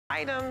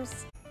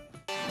items.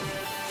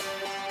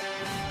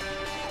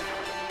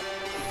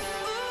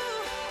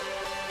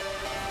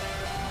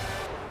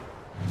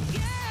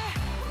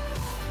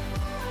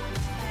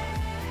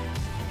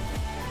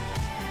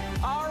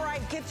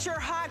 Get your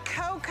hot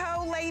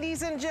cocoa,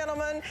 ladies and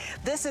gentlemen.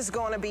 This is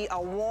going to be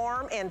a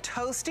warm and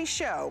toasty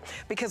show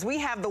because we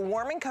have the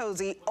Warm and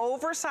Cozy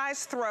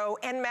oversized throw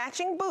and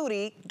matching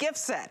booty gift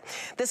set.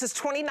 This is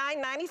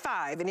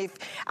 $29.95, and if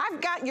I've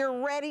got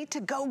your ready to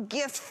go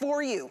gift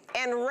for you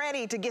and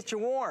ready to get you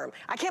warm.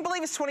 I can't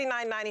believe it's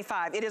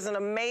 $29.95. It is an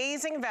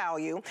amazing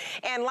value,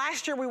 and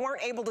last year we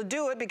weren't able to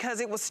do it because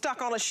it was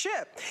stuck on a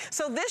ship.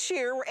 So this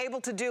year we're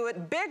able to do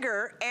it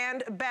bigger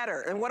and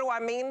better. And what do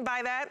I mean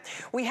by that?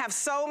 We have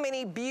so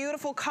many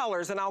beautiful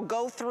colors, and I'll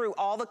go through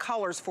all the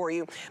colors for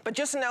you, but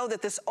just know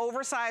that this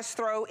oversized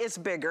throw is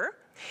bigger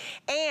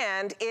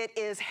and it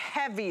is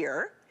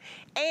heavier.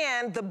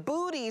 And the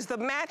booties, the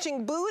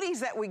matching booties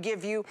that we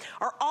give you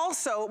are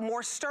also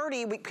more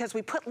sturdy because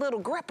we put little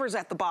grippers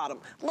at the bottom.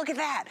 Look at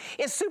that.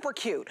 It's super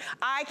cute.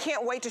 I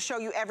can't wait to show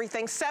you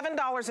everything.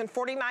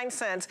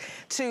 $7.49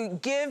 to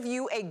give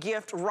you a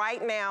gift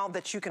right now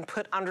that you can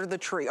put under the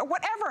tree or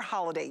whatever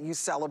holiday you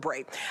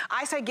celebrate.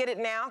 I say get it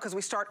now because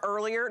we start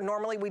earlier.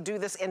 Normally we do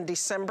this in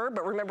December,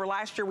 but remember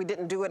last year we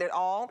didn't do it at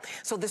all.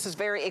 So this is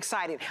very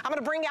exciting. I'm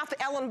going to bring out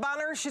the Ellen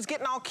Bunner. She's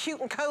getting all cute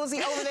and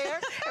cozy over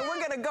there. And we're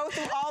going to go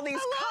through all these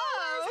colors.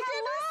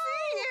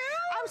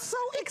 I'm so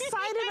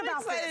excited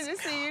about this. I'm excited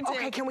to see you too.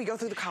 Okay, can we go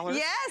through the colors?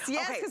 Yes,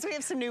 because we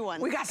have some new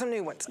ones. We got some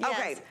new ones. Yes.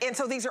 Okay, and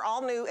so these are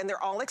all new and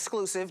they're all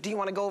exclusive. Do you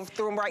want to go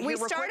through them right here real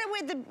quick? We started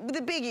with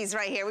the biggies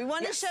right here. We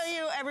wanted to show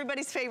you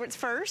everybody's favorites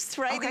first,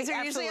 right? Okay, these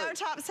are usually our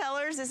top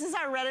sellers. This is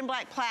our red and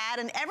black plaid,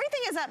 and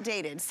everything is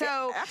updated.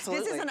 So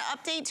this is an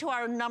update to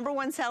our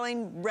 #1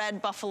 selling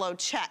red buffalo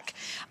check.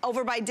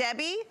 Over by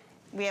Debbie,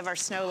 we have our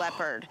snow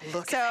leopard.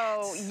 Look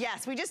at that.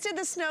 Yes, we just did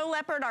the snow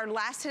leopard, our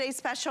last today's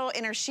special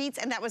in our sheets,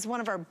 and that was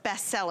one of our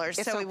best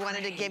sellers. So we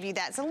wanted to give you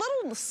that. It's a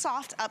little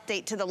soft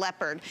update to the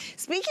leopard.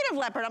 Speaking of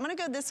leopard, I'm gonna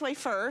go this way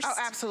first. Oh,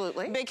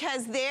 absolutely.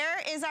 Because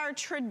there is our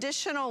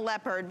traditional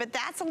leopard, but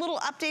that's a little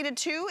updated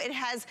too. It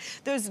has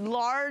those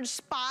large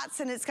spots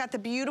and it's got the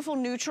beautiful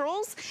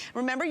neutrals.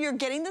 Remember, you're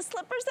getting the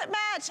slippers that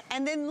match.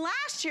 And then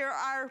last year,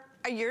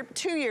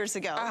 2 years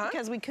ago,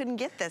 because we couldn't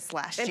get this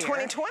last year. In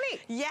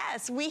 2020.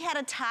 Yes, we had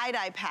a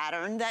tie-dye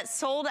pattern that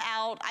sold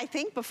out, I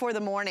think, before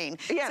the morning.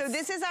 Yes. So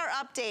this is our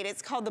update.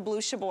 It's called the blue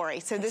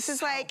shibori. So this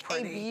is like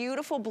a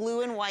beautiful blue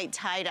and white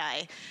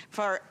tie-dye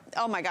for,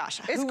 oh my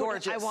gosh. It's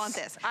gorgeous. I want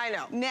this. I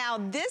know. Now,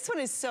 this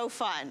one is so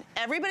fun.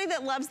 Everybody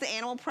that loves the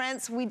animal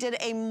prints, we did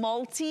a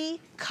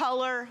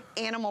multi-color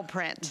animal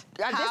print.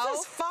 This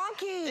is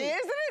funky.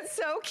 Isn't it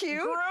so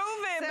cute?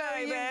 Groovy,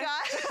 baby.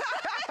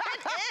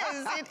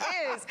 It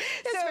is.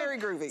 It's very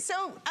groovy.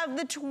 So of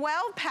the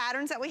 12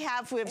 patterns that we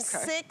have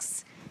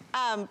 6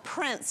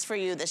 prints for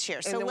you this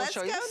year. So let's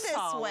go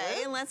this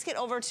way and let's get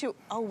over to,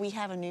 we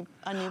have a new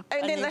And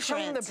then let's show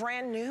them the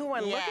brand new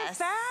one. Yes. Look at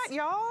that,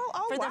 y'all.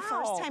 Oh, for the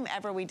first time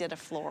ever, we did a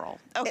floral.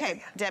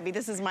 Okay, Debbie,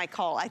 this is my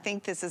call. I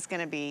think this is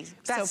gonna be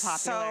so popular today.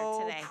 That's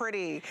so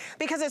pretty.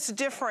 Because it's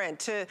different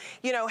to,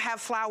 you know,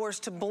 have flowers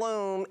to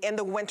bloom in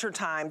the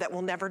wintertime that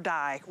will never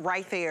die.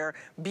 Right there,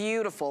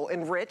 beautiful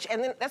and rich.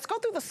 And then let's go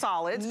through the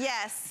solids.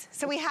 Yes,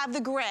 so we have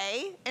the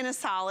gray in a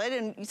solid,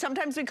 and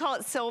sometimes we call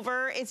it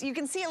silver. You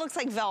can see it looks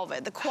like velvet.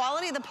 The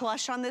quality of the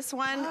plush on this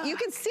one, you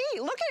can see,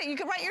 look at it, you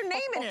can write your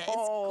name in it. It's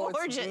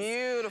gorgeous. It's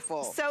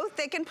beautiful. So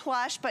thick and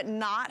plush, but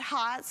not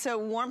hot, so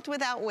warmth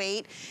without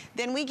weight.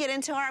 Then we get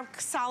into our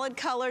solid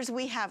colors.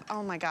 We have,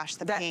 oh my gosh,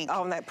 the pink. Oh,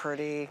 isn't that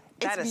pretty?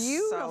 That is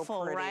beautiful,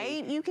 so pretty.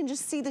 right? You can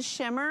just see the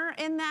shimmer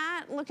in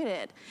that. Look at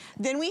it.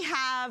 Then we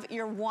have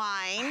your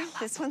wine.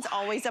 This one's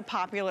always a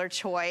popular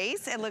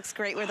choice. It looks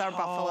great with our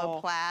buffalo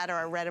plaid or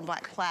our red and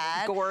black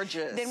plaid.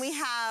 Gorgeous. Then we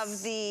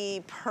have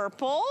the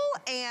purple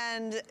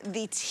and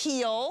the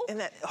teal. And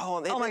that,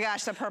 oh my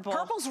gosh, the purple.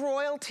 Purple's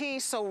royalty,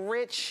 so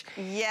rich.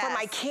 Yes. For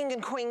my king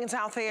and queens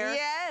out there.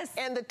 Yes.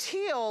 And the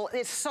teal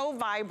is so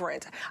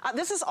vibrant.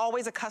 This is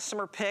always a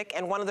customer pick,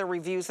 and one of the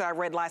reviews that I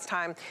read last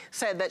time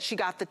said that she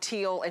got the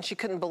teal and she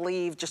couldn't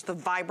believe just the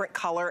vibrant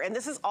color. And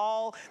this is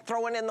all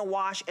thrown in the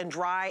wash and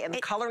dry, and the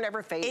color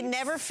never fades. It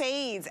never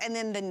fades. And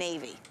then the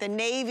navy. The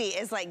navy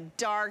is like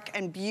dark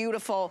and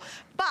beautiful.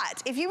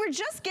 But if you were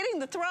just getting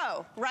the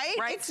throw, right?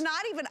 It's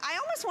not even, I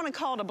almost want to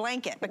call it a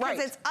blanket because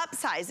it's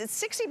upsized. It's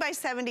 60 by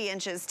 70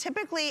 inches.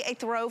 Typically a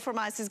throw from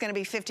us is going to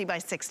be 50 by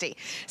 60.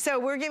 So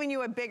we're giving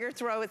you a bigger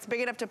throw. It's big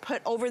enough to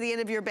put over the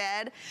end of your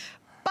bed.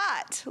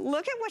 But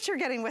look at what you're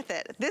getting with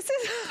it. This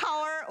is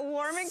our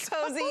warm and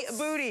cozy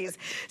booties.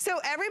 So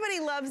everybody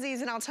loves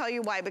these, and I'll tell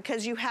you why.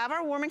 Because you have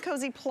our warm and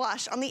cozy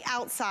plush on the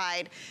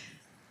outside,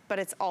 but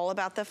it's all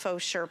about the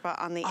faux Sherpa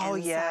on the inside. Oh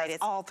yeah, it's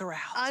all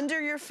throughout.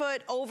 Under your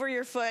foot, over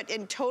your foot,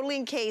 and totally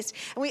encased.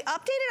 And we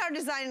updated our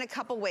design in a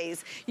couple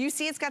ways. You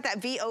see it's got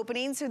that V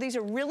opening, so these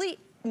are really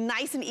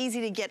nice and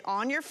easy to get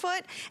on your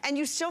foot, and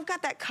you still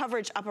got that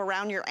coverage up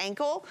around your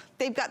ankle.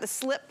 They've got the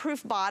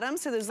slip-proof bottom,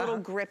 so there's little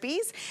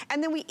grippies.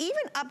 And then we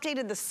even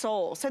updated the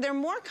sole, so they're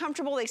more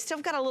comfortable. They still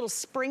got a little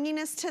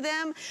springiness to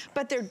them,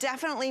 but they're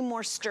definitely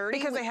more sturdy.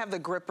 Because they have the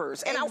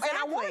grippers. And I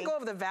want to go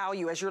over the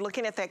value as you're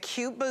looking at that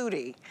cute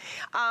booty.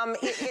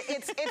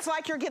 It's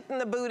like you're getting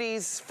the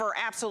booties for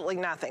absolutely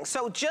nothing.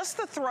 So just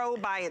the throw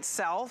by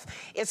itself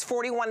is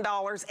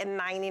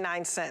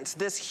 $41.99.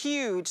 This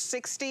huge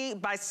 60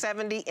 by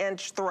 70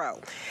 inch throw.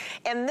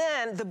 And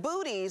then the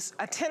booties,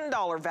 a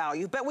 $10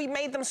 value, but we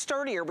made them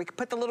sturdier. We could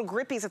put the little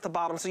grippies at the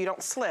bottom so you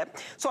don't slip.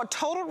 So a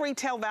total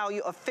retail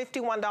value of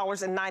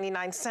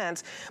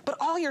 $51.99, but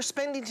all you're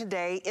spending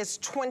today is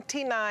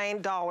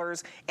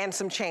 $29 and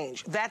some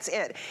change. That's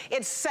it.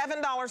 It's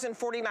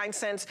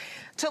 $7.49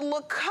 to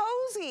look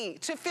cozy,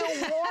 to feel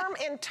warm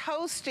and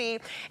toasty.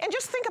 And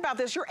just think about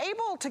this, you're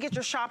able to get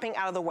your shopping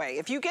out of the way.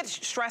 If you get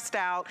stressed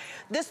out,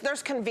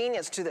 there's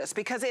convenience to this,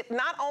 because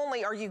not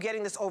only are you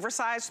getting this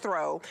oversized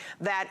throw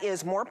that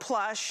is more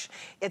plush,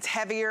 it's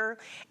heavier,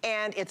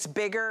 and it's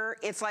bigger.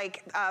 It's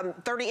like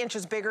 30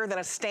 inches bigger than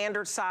a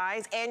standard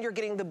size, and you're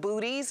getting the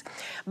booties.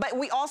 But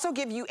we also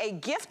give you a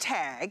gift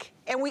tag,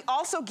 and we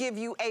also give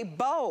you a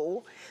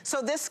bow,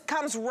 so this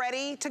comes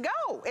ready to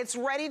go. It's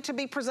ready to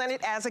be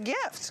presented as a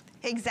gift.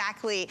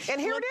 Exactly. And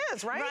here it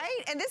is, right?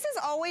 Right, and this is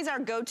always our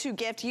go-to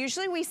gift.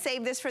 Usually we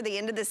save this for the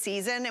end of the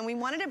season, and we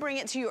wanted to bring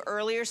it to you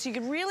earlier so you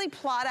could really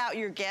plot out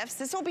your gifts.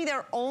 This will be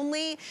their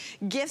only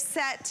gift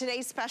set,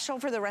 today's special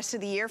for the rest of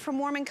the year from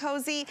Warm &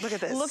 Cozy. Look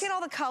at this. Look at all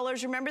the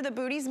colors. Remember, the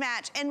booties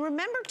match. And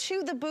remember,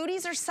 too, the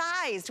booties are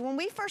sized. When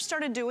we first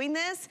started doing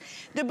this,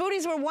 the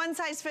booties were one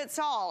size fits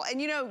all.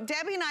 And, you know,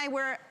 Debbie and I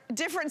were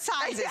different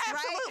sizes,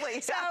 Absolutely.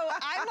 Right? So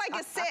I'm like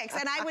a 6,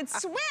 and I would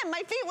swim.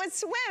 My feet would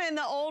swim in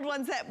the old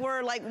ones that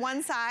were like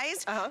one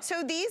size.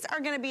 So these are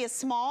going to be a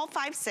small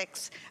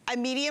 5'6", a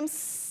medium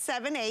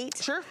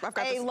 7'8", sure, I've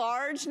got a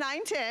large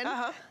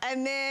 9'10",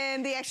 and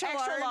then the extra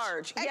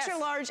large. Extra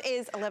large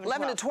is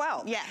 11 to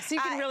 12. Yeah, so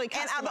you can really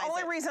customize And the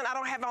only reason I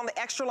don't have on the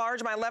extra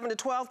large, my 11 to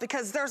 12,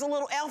 because there's a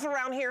little elf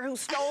around here who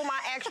stole my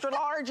extra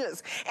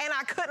larges, and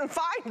I couldn't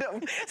find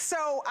them.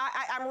 So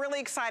I'm really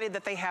excited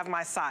that they have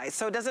my size.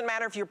 So it doesn't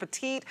matter if you're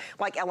petite,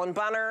 like Ellen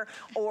Bunner,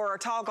 or a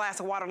tall glass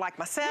of water like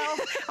myself.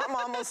 I'm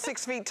almost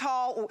 6 feet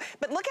tall.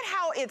 But look at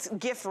how it's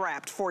gift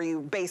wrapped for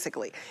you,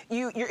 basically.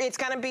 It's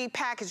gonna be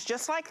packaged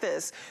just like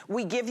this.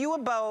 We give you a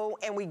bow,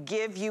 and we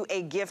give you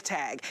a gift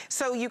tag.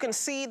 So you can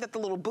see that the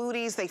little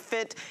booties, they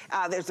fit,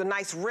 there's a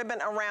nice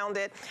ribbon around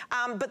it.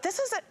 But this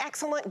is an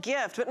excellent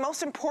gift, but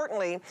most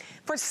importantly,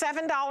 for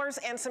 $7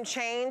 and some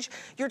change,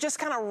 you're just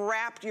kind of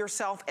wrapped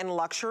yourself in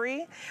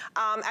luxury.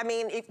 I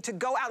mean, to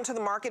go out into the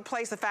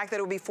marketplace, the fact that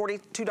it would be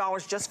 $42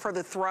 just for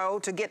the throw,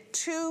 to get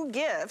 2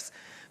 gifts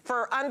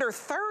for under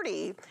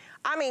 $30,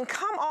 I mean,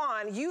 come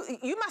on, you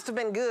must have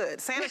been good.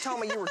 Santa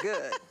told me you were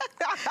good.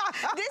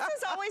 This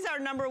is always our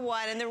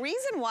 #1, and the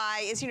reason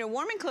why is, you know,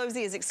 Warm &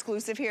 Cozy is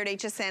exclusive here at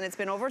HSN. It's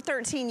been over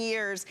 13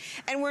 years,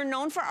 and we're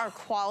known for our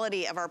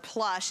quality of our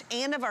plush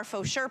and of our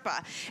faux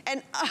Sherpa.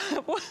 And,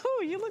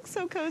 whoa, you look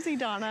so cozy,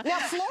 Donna. Now,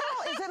 floral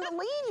is in the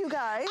lead, you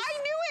guys. I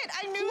knew it.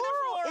 I knew the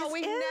floral.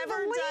 We've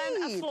never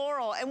done a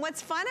floral. And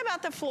what's fun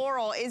about the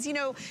floral is, you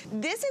know,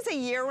 this is a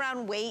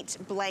year-round weight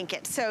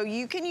blanket. So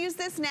you can use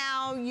this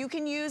now. You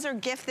can use or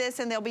gift this,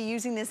 and they'll be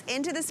using this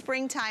into the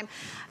springtime.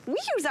 We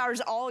use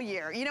ours all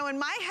year. You know, in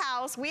my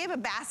house, we have a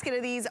basket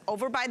of these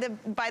over by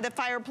the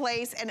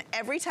fireplace, and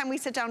every time we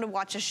sit down to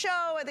watch a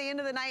show at the end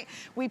of the night,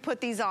 we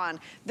put these on.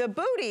 The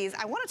booties,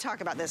 I want to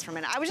talk about this for a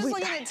minute. I was just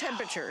looking at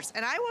temperatures,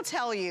 and I will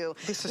tell you,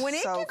 when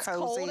it gets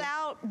cold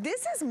out,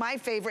 this is my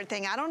favorite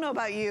thing. I don't know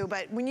about you,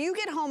 but when you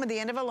get home at the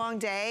end of a long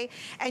day,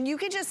 and you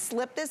can just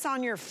slip this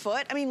on your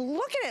foot, I mean,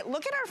 look at it.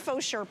 Look at our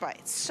faux Sherpa.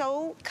 It's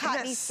so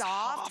cottony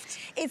soft.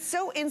 It's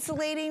so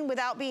insulating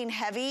without being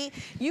heavy.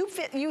 You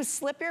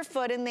slip your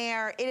foot in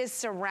there. It is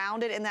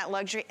surrounded in that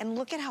luxury, and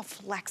look at how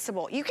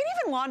flexible. You can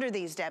even launder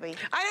these, Debbie.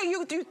 I know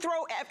you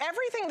throw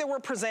everything that we're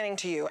presenting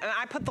to you, and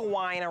I put the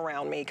wine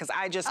around me because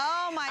I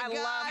love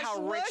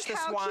how rich this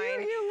wine.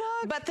 Cute you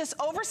look. But this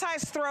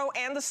oversized throw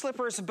and the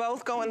slippers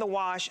both go in the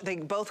wash. They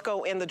both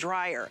go in the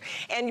dryer.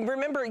 And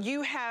remember,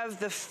 you have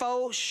the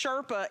faux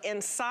Sherpa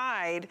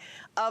inside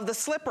of the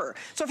slipper.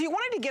 So if you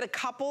wanted to get a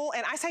couple,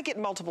 and I say get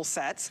multiple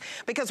sets,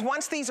 because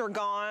once these are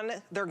gone,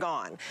 they're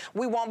gone.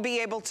 We won't be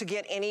able to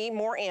get any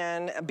more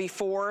in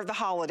before the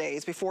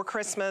holidays, before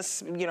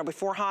Christmas, you know,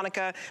 before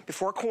Hanukkah,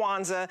 before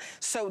Kwanzaa.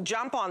 So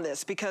jump on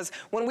this, because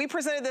when we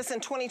presented this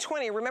in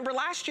 2020, remember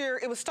last year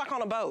it was stuck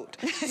on a boat.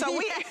 So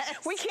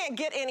we can't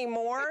get any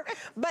more.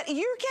 But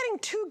you're getting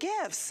 2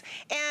 gifts,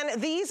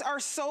 and these are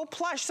so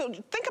plush. So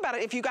think about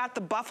it, if you got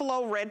the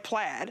buffalo red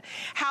plaid,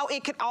 how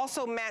it could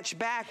also match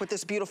back with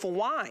this beautiful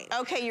wine.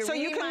 Okay, you're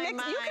reading my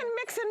mind. You can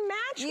mix and match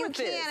with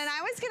this. You can, and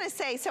I was gonna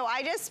say, so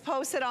I just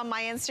posted on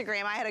my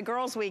Instagram, I had a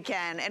girls'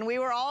 weekend, and we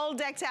were all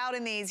decked out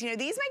in these. You know,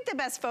 these make the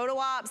best photo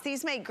ops.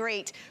 These make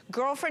great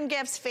girlfriend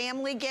gifts,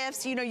 family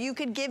gifts. You know, you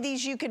could give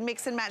these, you could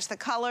mix and match the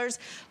colors.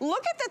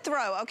 Look at the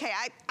throw. Okay,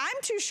 I'm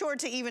too short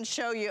to even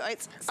show you.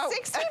 It's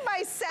 60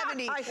 by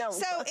 70. I know.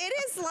 So it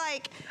is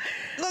like,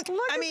 look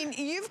I mean,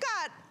 you've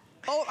got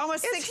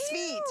almost 6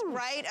 feet,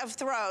 right, of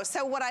throw.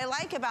 So what I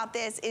like about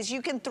this is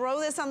you can throw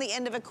this on the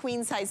end of a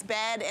queen size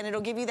bed and it'll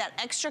give you that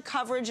extra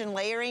coverage and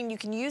layering. You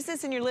can use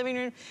this in your living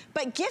room,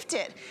 but gift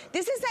it.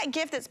 This is that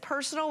gift that's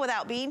personal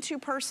without being too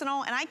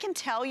personal. And I can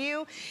tell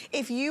you,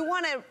 if you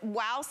want to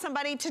wow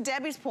somebody, to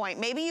Debbie's point,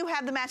 maybe you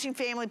have the matching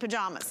family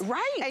pajamas.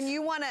 Right. And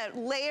you want to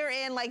layer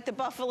in like the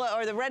buffalo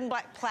or the red and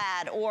black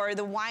plaid or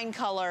the wine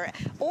color,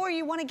 or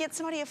you want to get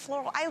somebody a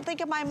floral. I think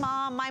of my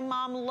mom. My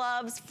mom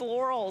loves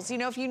florals. You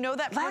know, if you know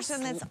that person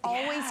that's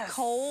always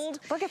cold.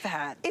 Look at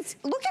that.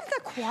 Look at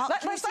the quality.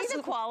 Let's see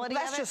the quality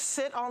of it. Let's just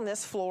sit on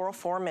this floral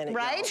for a minute,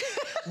 right?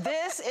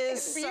 This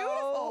is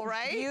beautiful, so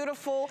right?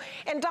 Beautiful.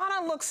 And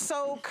Donna looks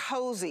so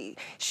cozy.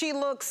 She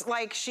looks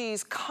like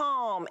she's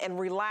calm and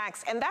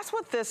relaxed. And that's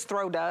what this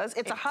throw does.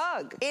 It's a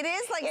hug. It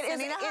is like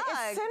sending a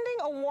hug. It's sending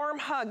a warm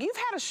hug. You've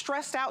had a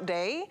stressed out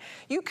day.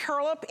 You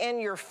curl up in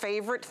your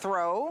favorite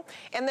throw,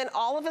 and then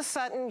all of a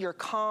sudden you're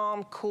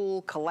calm,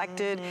 cool,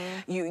 collected.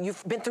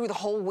 You've been through the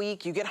whole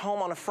week. You get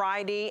home on a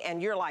Friday,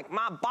 and you're like,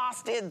 my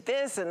boss did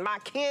this, and my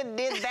kid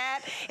did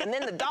that, and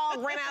then the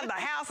dog ran out of the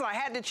house, and I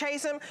had to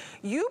chase him.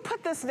 You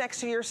put this next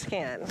to your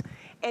skin,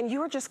 and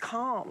you're just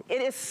calm.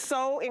 It is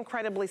so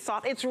incredibly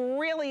soft. It's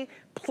really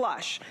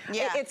plush.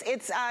 Yeah.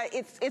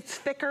 It's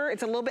thicker.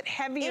 It's a little bit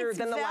heavier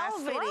than the last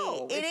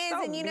throw. It is,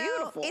 so and you know,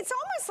 beautiful. it's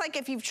almost like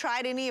if you've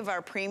tried any of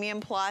our premium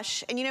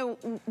plush, and you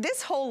know,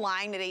 this whole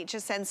line at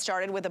HSN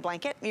started with a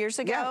blanket years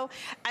ago,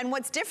 and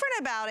what's different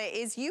about it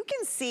is you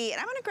can see, and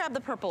I'm gonna grab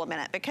the purple a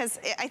minute, because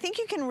I think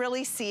you can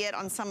really see it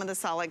on some of the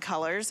solid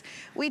colors.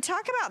 We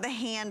talk about the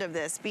hand of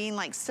this being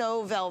like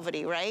so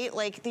velvety, right?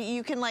 Like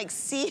you can like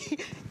see,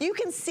 you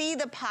can see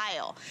the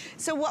pile.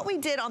 So what we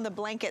did on the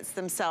blankets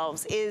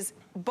themselves is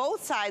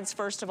both sides,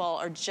 first of all,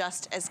 are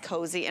just as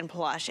cozy and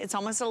plush. It's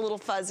almost a little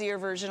fuzzier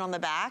version on the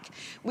back.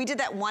 We did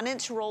that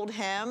 1-inch rolled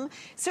hem.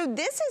 So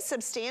this is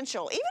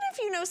substantial. Even if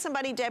you know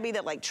somebody, Debbie,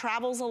 that like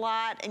travels a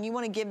lot and you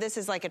want to give this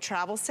as like a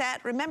travel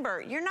set,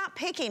 remember, you're not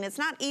picking. It's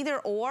not either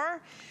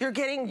or. You're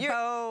getting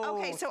both.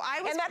 Okay, so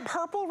I was... And that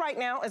purple right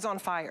now is on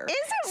fire. Is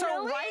it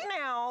really? So right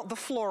now, the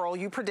floral,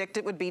 you predict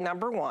it would be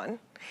 #1.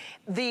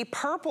 The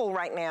purple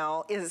right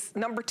now is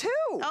 #2.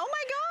 Oh my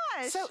gosh.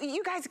 So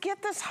you guys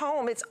get this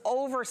home. It's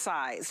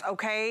oversized,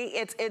 okay?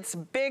 It's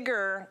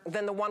bigger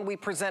than the one we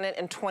presented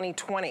in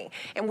 2020.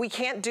 And we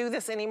can't do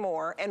this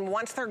anymore. And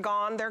once they're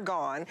gone, they're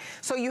gone.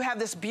 So you have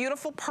this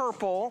beautiful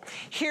purple.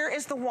 Here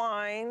is the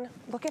wine.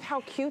 Look at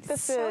how cute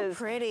this is. So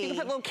pretty. You can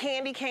put little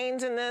candy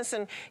canes in this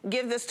and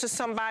give this to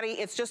somebody.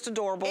 It's just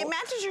adorable. It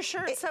matches your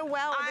shirt so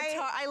well.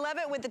 I love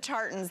it with the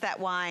tartans, that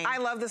wine. I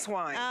love this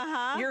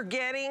wine. You're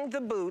getting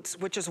the boots,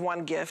 which is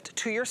one gift,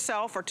 to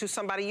yourself or to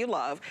somebody you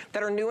love,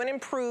 that are new and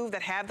improved,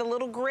 that have the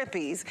little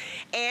grippies,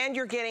 and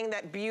you're getting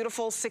that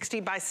beautiful 60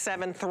 by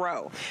 7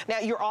 throw. Now,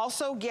 you're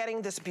also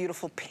getting this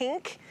beautiful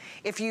pink.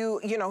 If you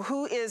know,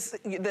 who is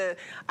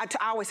I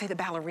always say the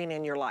ballerina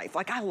in your life.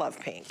 Like, I love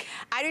pink.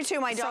 I do too.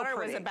 My daughter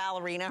was a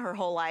ballerina her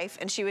whole life,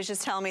 and she was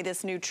just telling me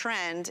this new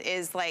trend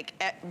is like,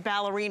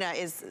 ballerina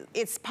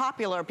it's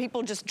popular.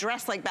 People just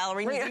dress like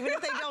ballerinas, even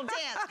if they don't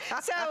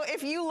dance. So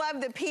if you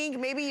love the pink,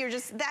 maybe you're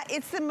just,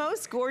 it's the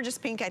most gorgeous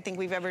pink I think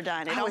we've ever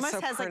done. It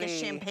almost has like a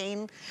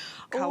champagne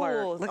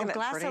color. Ooh, a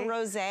glass of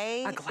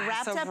rosé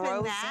wrapped up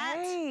in that.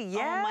 Yes.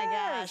 Oh my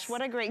gosh,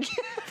 what a great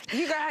gift.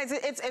 You guys,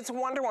 it's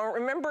Wonder Woman.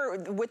 Remember,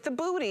 with the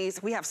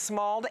booties, we have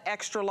small to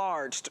extra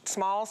large.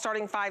 Small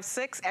starting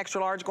 5'6",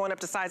 extra large going up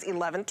to size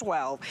 11,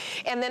 12.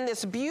 And then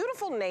this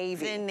beautiful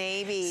navy. The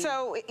navy.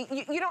 So,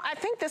 you know, I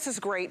think this is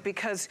great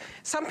because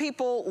some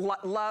people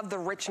love the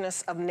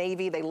richness of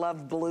navy. They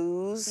love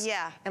blues.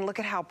 Yeah. And look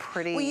at how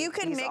pretty Well, you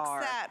can these mix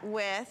are. that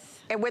with...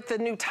 And with the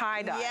new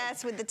tie-dye.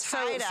 Yes, with the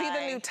tie-dye. So, see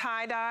the new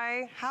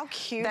tie-dye? How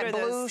cute that are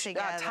blue those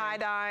together?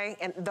 Tie-dye,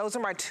 and those are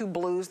my 2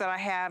 blues that I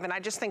have, and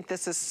I just think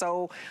this is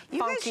so funky,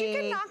 You guys, you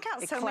can knock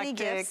out so many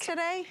gifts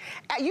today.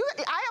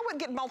 I would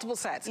get multiple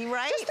sets.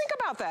 Right? Just think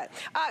about that.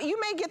 You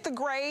may get the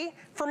gray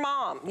for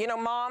mom. You know,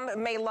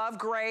 mom may love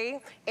gray,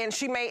 and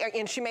she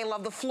may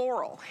love the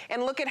floral.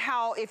 And look at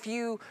how if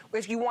you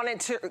wanted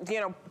to,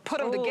 you know, put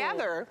them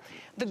together,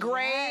 the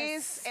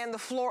grays and the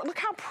floral. Look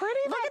how pretty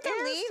look that at the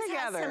is leaves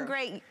together. Has some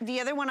great.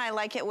 The other one I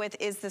like it with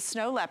is the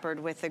snow leopard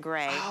with the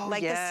gray. Oh,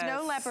 like the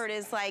snow leopard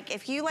is guys, like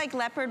if you like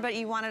leopard but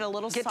you want it a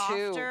little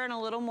softer and a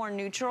little more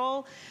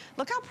neutral,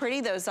 look how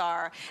pretty those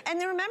are. And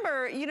then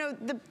remember, you know,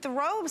 the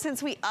robe,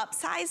 since we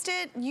upsized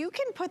it, you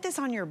can put this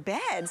on your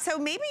bed. So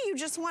maybe you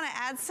just want to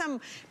add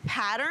some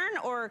pattern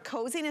or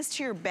coziness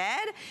to your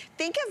bed.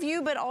 Think of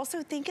you, but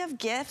also think of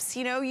gifts.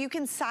 You know, you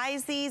can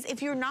size these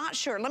if you're not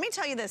sure. Let me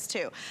tell you this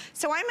too.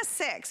 So I'm a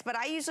 6, but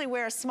I usually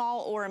wear a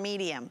small or a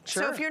medium.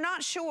 Sure. So if you're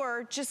not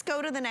sure, just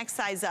go to the next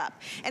size up.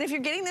 And if you're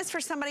getting this for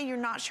somebody you're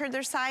not sure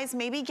their size,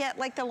 maybe get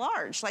like the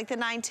large, like the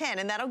 9-10,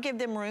 and that'll give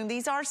them room.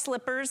 These are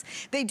slippers.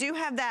 They do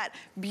have that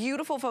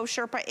beautiful faux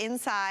Sherpa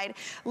inside.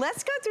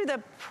 Let's go through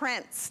the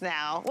prints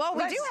now. Well,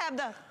 we do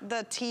have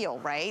the teal,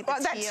 right?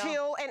 That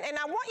teal, and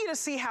I want you to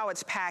see how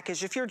it's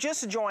packaged. If you're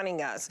just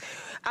joining us,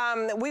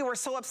 we were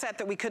so upset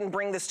that we couldn't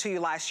bring this to you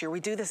last year. We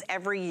do this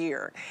every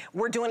year.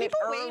 We're doing it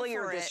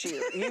earlier this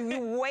year.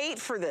 You wait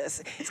for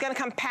this. It's gonna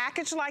come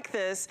packaged like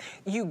this.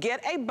 You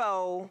get a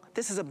bow.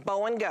 This is a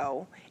bow and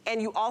go. And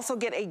you also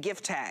get a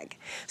gift tag.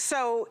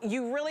 So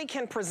you really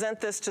can present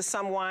this to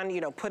someone,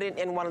 you know, put it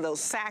in one of those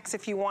sacks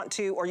if you want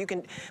to, or you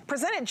can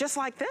present it just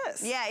like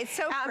this. Yeah, it's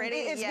so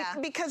pretty.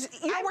 Because,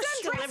 you know, we're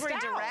stressed delivery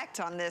direct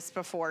on this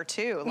before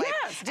too. Like,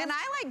 yes. And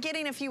I like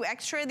getting a few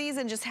extra of these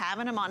and just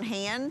having them on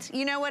hand.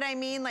 You know what I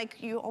mean? Like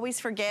you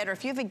always forget, or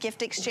if you have a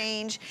gift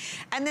exchange.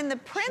 And then the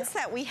prints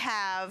that we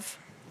have,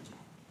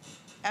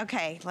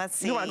 okay, let's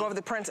see. You want to go over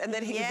the prints, and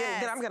then,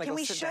 then I'm going to go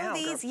sit down. Can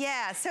we show these?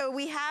 Yeah, so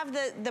we have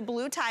the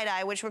blue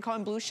tie-dye, which we're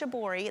calling blue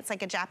shibori. It's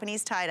like a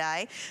Japanese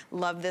tie-dye.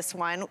 Love this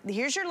one.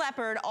 Here's your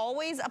leopard,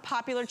 always a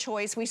popular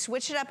choice. We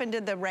switched it up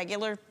into the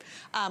regular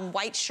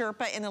white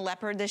Sherpa in the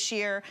leopard this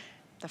year.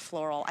 The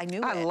floral, I knew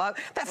it. I love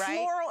that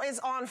floral is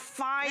on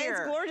fire.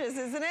 It's gorgeous,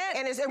 isn't it?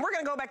 And we're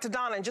going to go back to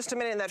Donna in just a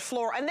minute in that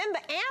floral. And then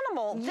the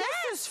animal, this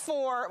is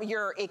for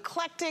your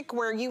eclectic,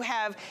 where you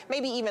have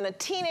maybe even a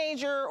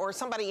teenager or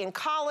somebody in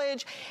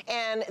college,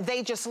 and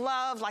they just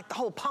love like the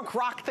whole punk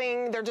rock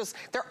thing. They're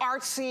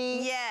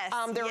artsy. Yes.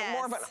 They're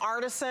more of an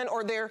artisan,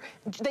 or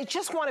they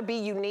just want to be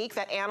unique.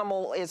 That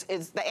animal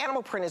the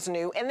animal print is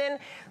new. And then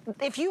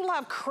if you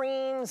love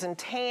creams and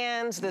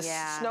tans, this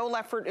snow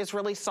leopard is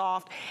really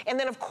soft. And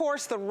then of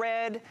course the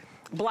red,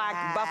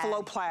 black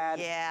buffalo plaid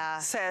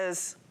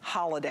says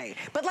holiday.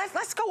 But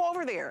let's go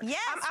over there.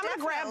 Yes, I'm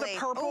gonna grab the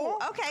purple.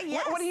 Ooh, okay,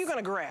 yes. What are you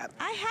gonna grab?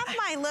 I have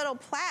my little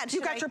plaid.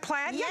 You got your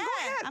plaid? Yeah, go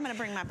ahead. I'm gonna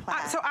bring my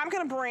plaid. So I'm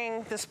gonna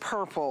bring this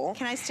purple.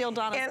 Can I steal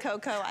Donna's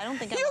cocoa? I don't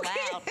think I'm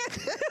allowed.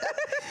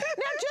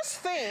 Now just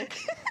think,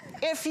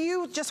 if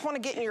you just wanna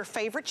get in your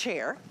favorite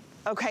chair,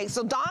 okay,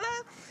 so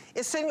Donna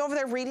is sitting over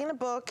there reading a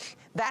book.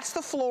 That's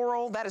the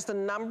floral, that is the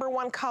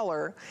 #1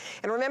 color.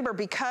 And remember,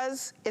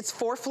 because it's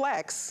 4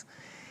 flex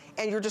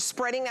and you're just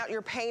spreading out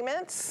your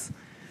payments,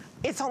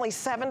 it's only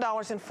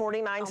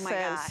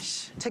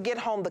 $7.49 to get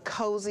home the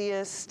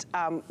coziest,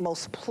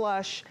 most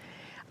plush.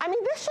 I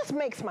mean, this just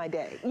makes my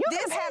day. You could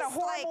have had a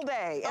horrible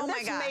day, and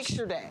this makes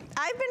your day.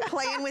 I've been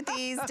playing with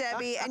these,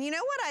 Debbie, and you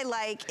know what I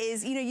like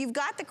is, you know, you've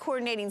got the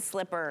coordinating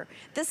slipper.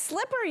 The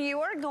slipper you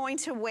are going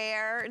to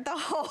wear the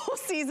whole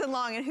season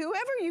long, and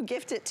whoever you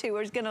gift it to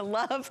is gonna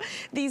love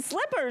these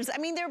slippers. I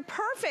mean, they're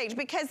perfect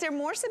because they're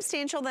more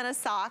substantial than a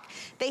sock.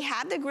 They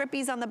have the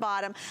grippies on the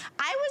bottom.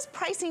 I was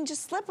pricing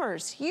just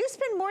slippers. You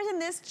spend more than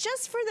this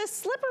just for the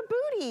slipper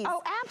booties.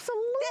 Oh,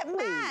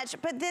 absolutely. That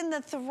match, but then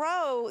the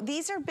throw,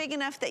 these are big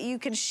enough that you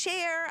can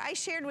share. I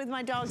shared with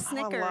my dog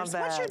Snickers. I love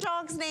that. What's your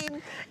dog's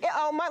name?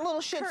 Oh, my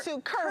little Shih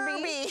Tzu,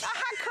 Kirby.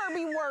 Hi,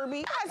 Kirby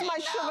Werby. That's my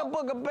sugar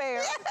booger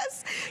bear.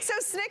 Yes. So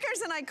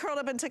Snickers and I curled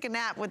up and took a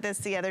nap with this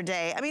the other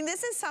day. I mean,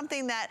 this is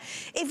something that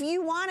if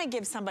you want to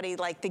give somebody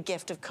like the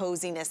gift of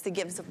coziness, the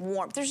gift of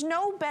warmth, there's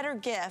no better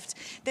gift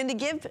than to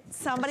give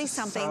somebody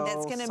something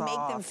that's going to make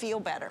them feel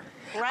better.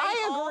 Right?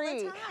 I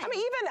agree. I mean,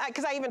 even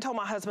because I even told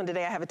my husband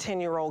today, I have a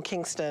 10-year-old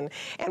Kingston,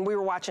 and we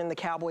were watching the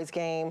Cowboys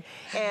game,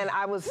 and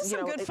I was,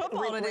 good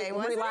football today,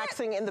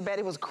 relaxing in the bed.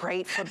 It was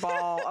great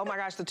football. Oh my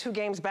gosh, the 2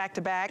 games back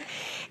to back.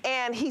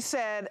 And he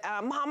said,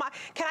 Mama,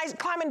 can I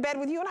climb in bed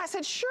with you? And I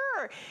said,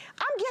 sure.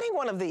 I'm getting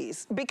one of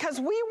these because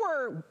we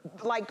were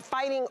like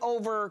fighting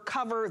over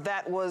cover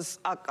that was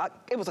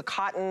it was a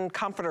cotton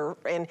comforter,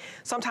 and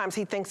sometimes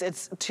he thinks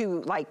it's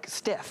too like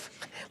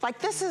stiff. Like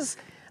this is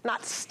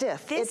not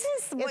stiff. This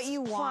is what you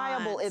want.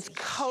 It's pliable, it's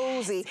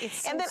cozy. Yes,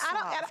 it's so and then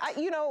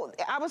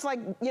I was like,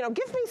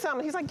 give me some.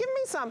 And he's like, give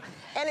me some.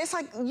 And it's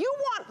like,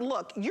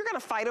 look, you're gonna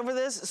fight over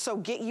this, so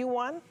get you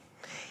one.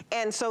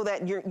 And so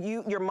that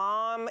your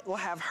mom will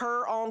have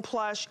her own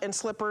plush and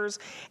slippers,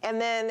 and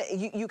then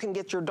you can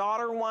get your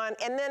daughter one.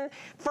 And then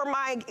for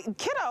my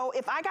kiddo,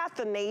 if I got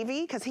the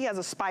navy, because he has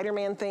a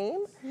Spider-Man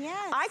theme,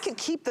 I could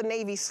keep the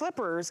navy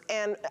slippers,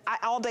 and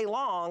all day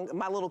long,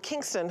 my little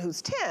Kingston,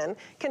 who's 10,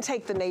 can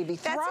take the navy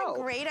throw. That's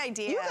a great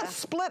idea. You can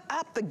split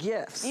up the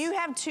gifts. You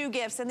have 2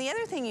 gifts. And the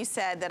other thing you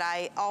said that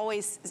I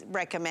always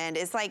recommend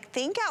is like,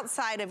 think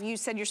outside of, you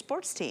said your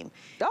sports team.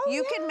 Oh,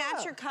 you can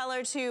match your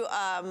color to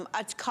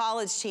a college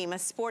college team, a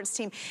sports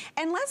team.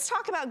 And let's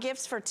talk about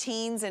gifts for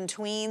teens and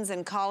tweens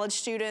and college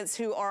students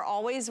who are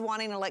always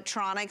wanting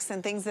electronics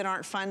and things that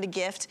aren't fun to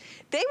gift.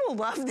 They will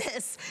love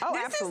this. Oh,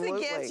 this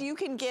absolutely. is the gift you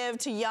can give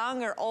to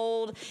young or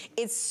old.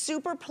 It's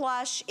super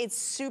plush. It's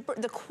super,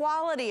 the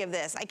quality of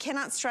this, I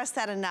cannot stress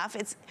that enough.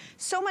 It's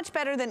so much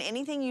better than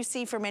anything you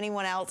see from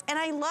anyone else. And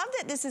I love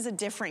that this is a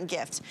different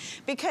gift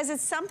because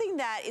it's something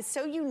that is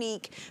so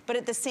unique, but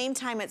at the same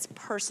time, it's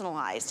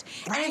personalized.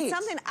 Right. And it's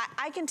something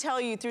I can tell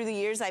you through the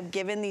years I've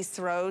given these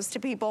throws to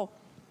people.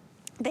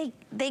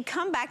 They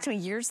come back to me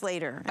years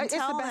later and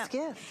tell them. It's the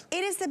best gift.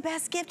 It is the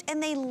best gift,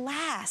 and they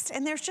last.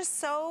 And there's just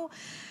so,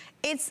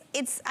 it's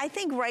I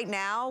think right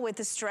now with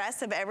the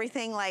stress of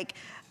everything, like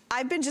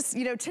I've been just,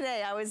 you know,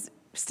 today I was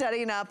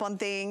studying up on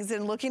things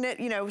and looking at,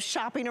 you know,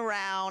 shopping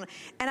around,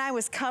 and I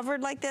was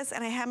covered like this,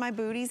 and I had my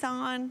booties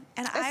on,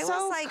 and I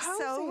was like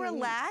cozy. So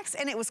relaxed,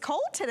 and it was cold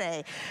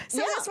today. So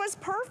this was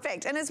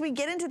perfect. And as we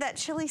get into that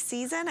chilly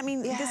season, I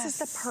mean, this is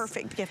the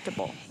perfect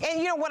giftable. And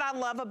you know what I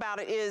love about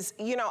it is,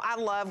 you know, I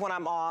love when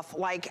I'm off.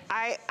 Like,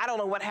 I don't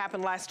know what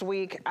happened last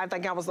week. I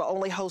think I was the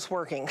only host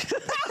working.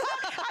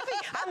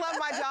 I love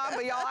my job,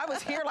 but y'all, I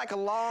was here like a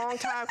long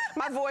time.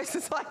 My voice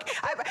is like,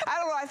 I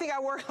don't know, I think I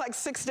worked like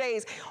 6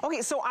 days.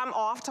 Okay, so I'm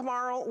off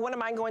tomorrow. What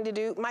am I going to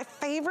do? My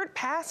favorite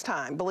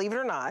pastime, believe it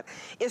or not,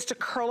 is to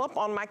curl up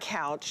on my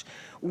couch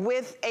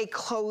with a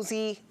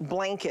cozy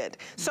blanket.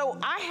 So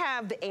I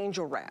have the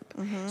angel wrap.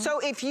 So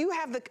if you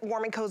have the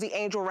warm and cozy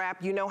angel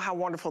wrap, you know how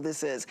wonderful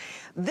this is.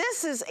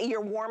 This is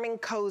your warm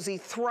and cozy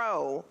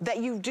throw that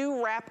you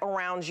do wrap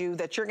around you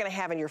that you're gonna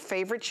have in your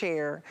favorite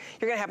chair,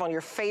 you're gonna have on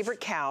your favorite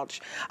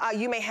couch.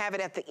 You may have it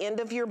at the end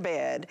of your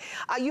bed.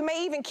 You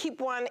may even keep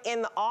one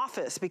in the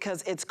office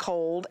because it's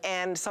cold,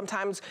 and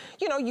sometimes,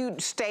 you know, you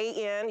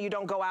stay in, you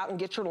don't go out and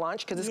get your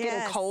lunch because it's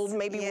getting cold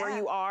maybe where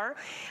you are.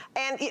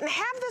 And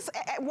have this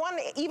at one,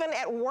 even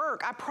at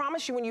work. I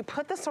promise you, when you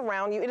put this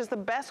around you, it is the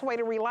best way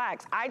to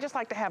relax. I just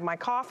like to have my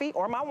coffee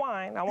or my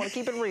wine. I want to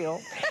keep it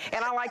real.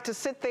 And I like to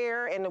sit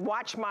there and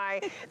watch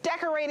my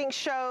decorating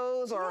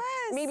shows, or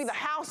maybe the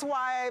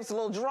housewives, a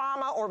little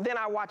drama, or then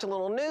I watch a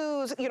little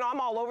news. You know, I'm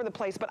all over the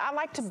place, but I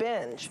like to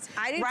binge.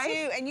 I do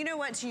too. And you know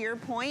what, to your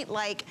point,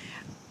 like,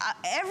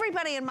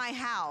 everybody in my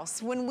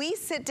house, when we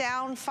sit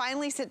down,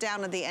 finally sit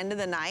down at the end of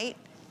the night,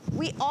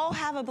 we all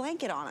have a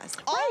blanket on us,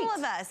 all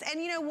of us.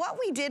 And you know what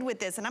we did with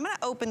this, and I'm gonna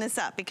open this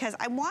up because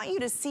I want you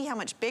to see how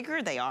much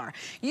bigger they are.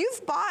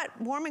 You've bought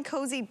warm and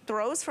cozy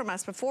throws from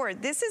us before.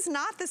 This is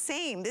not the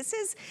same. This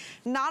is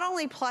not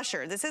only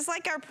plusher, this is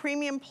like our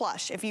premium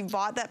plush. If you've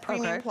bought that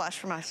premium plush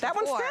from us before.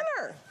 That one's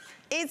thinner.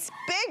 It's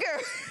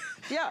bigger.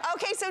 Yeah.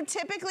 Okay, so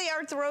typically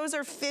our throws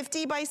are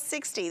 50 by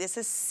 60. This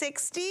is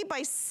 60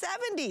 by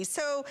 70.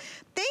 So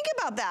think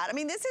about that. I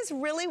mean, this is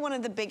really one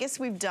of the biggest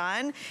we've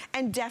done,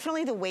 and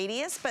definitely the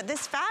weightiest, but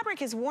this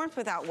fabric is warmth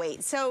without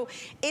weight. So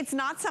it's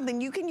not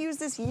something, you can use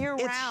this year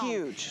round. It's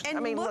huge. And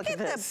I mean, look at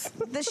this.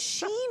 the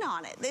sheen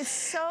on it. It's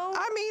so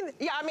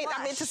I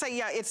meant to say,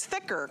 it's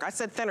thicker. I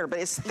said thinner, but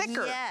it's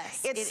thicker.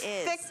 Yes, it's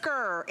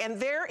thicker. And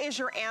there is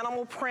your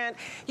animal print.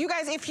 You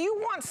guys, if you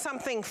want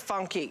something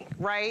funky,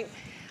 right?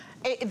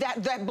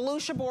 That blue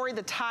shibori,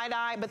 the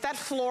tie-dye, but that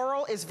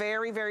floral is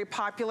very, very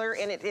popular,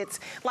 and it's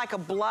like a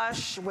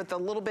blush with a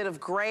little bit of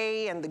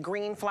gray and the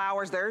green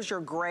flowers. There's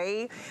your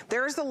gray.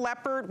 There's the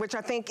leopard, which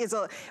I think is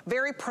a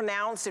very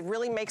pronounced. It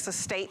really makes a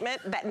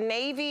statement. That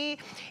navy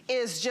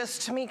is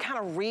just, to me, kind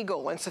of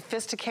regal and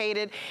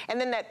sophisticated. And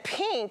then that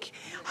pink,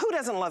 who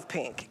doesn't love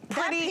pink?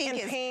 Pretty and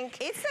pink.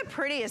 It's the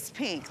prettiest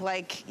pink.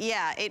 Like,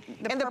 yeah,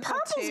 the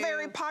purple's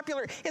very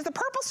popular. Is the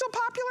purple still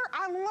popular?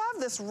 I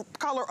love this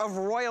color of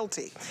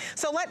royalty.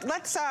 So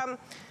let's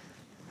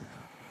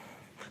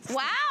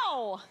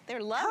wow,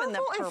 they're loving the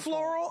purple. And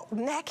floral,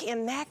 neck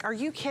and neck. Are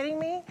you kidding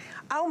me?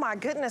 Oh my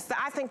goodness,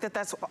 I think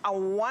that's a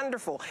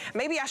wonderful.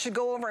 Maybe I should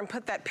go over and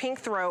put that pink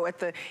throw at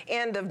the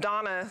end of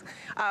Donna,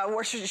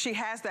 where she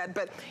has that.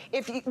 But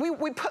if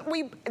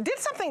we did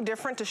something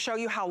different to show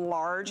you how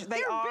large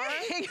they are.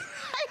 Big.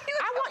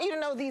 I want you to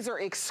know these are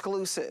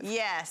exclusive.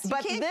 Yes,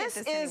 but this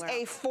is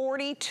a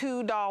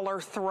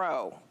 $42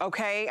 throw.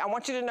 Okay, I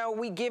want you to know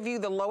we give you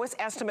the lowest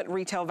estimate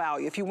retail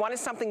value. If you wanted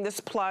something this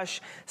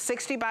plush,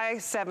 60 by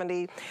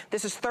 70,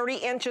 this is 30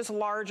 inches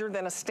larger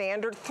than a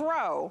standard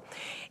throw,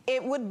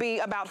 it would be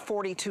about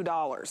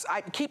 $42.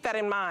 I keep that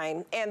in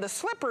mind. And the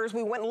slippers,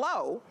 we went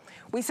low.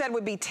 We said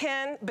would be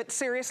 10, but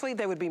seriously,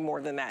 they would be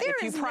more than that. There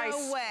is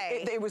no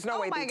way. There was no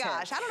way. Oh my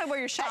gosh, I don't know where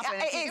you're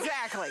shopping.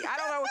 Exactly.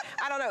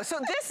 I don't know. So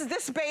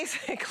this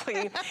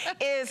basically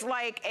is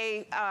like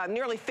a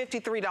nearly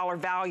 $53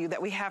 value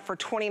that we have for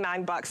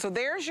 29 bucks. So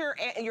there's your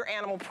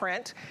animal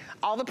print,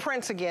 all the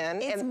prints again.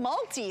 It's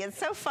multi. It's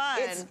so fun.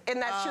 And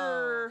that's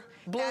your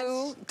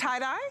blue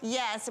tie-dye?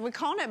 Yes, we're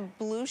calling it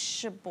blue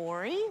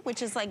shibori,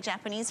 which is like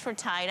Japanese for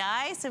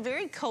tie-dye. So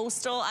very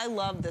coastal. I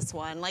love this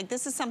one. Like,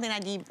 this is something I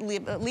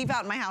leave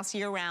out in my house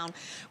year-round.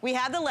 We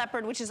have the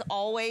leopard, which is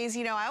always,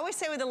 you know, I always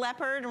say with the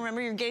leopard,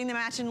 remember you're getting the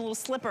matching little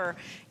slipper,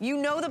 you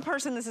know the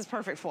person this is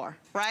perfect for,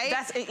 right?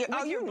 That's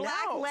with your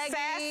black leggings.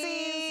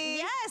 Sassy.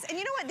 Yes, And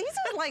you know what? These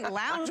are like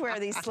loungewear,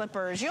 these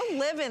slippers. You'll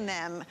live in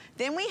them.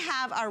 Then we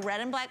have our red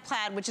and black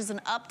plaid, which is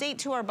an update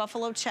to our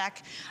buffalo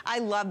check. I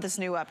love this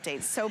new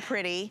update. So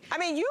pretty. I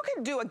mean, you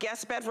could do a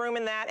guest bedroom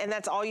in that, and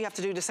that's all you have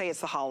to do to say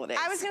it's the holidays.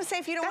 I was going to say,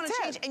 if you don't want to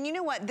change. And you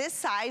know what? This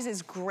size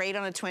is great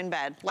on a twin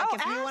bed. Like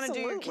if you want to do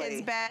your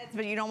kids' beds,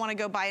 but you don't want to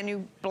go buy a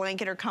new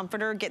blanket or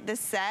comforter, get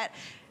this set.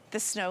 The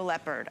snow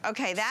leopard.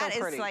 Okay, that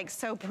is like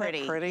so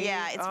pretty. Isn't that pretty?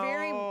 Yeah, it's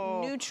very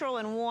neutral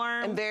and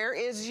warm. And there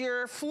is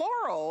your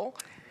floral.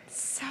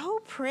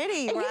 So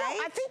pretty, and right? You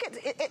know, I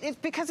think it's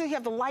because you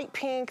have the light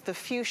pink, the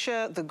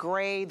fuchsia, the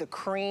gray, the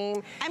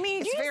cream. I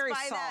mean, it's you very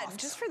just buy soft. that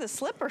just for the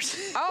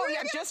slippers. Oh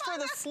yeah, just for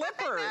the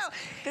slippers.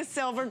 The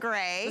silver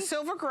gray. The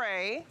silver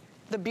gray.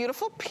 The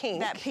beautiful pink.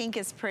 That pink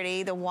is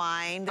pretty, the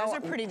wine. Those are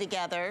pretty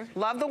together.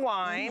 Love the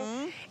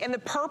wine. And the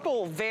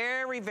purple,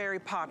 very, very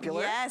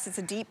popular. Yes, it's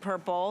a deep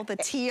purple. The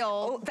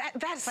teal,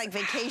 that's like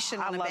vacation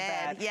on a bed.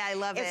 That. Yeah, I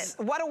love it.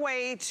 What a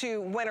way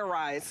to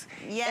winterize.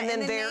 Yeah, and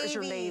then there's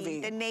your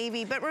navy. The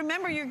navy. But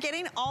remember, you're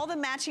getting all the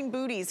matching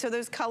booties. So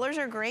those colors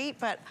are great,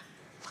 but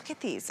look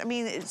at these. I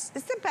mean, it's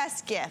the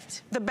best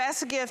gift. The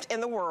best gift in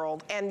the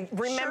world. And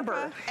remember,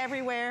 Sherpa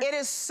everywhere. It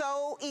is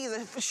so easy.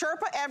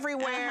 Sherpa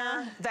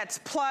everywhere. That's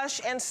plush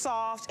and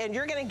soft. And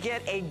you're going to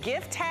get a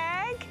gift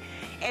tag.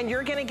 And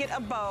you're gonna get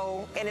a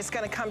bow, and it's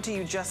gonna come to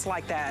you just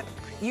like that.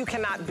 You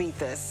cannot beat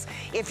this.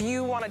 If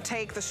you wanna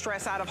take the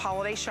stress out of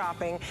holiday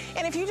shopping,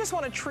 and if you just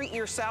wanna treat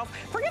yourself,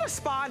 forget a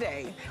spa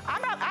day.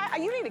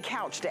 You need a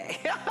couch day.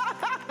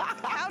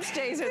 Couch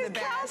days are the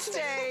best. Couch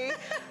day.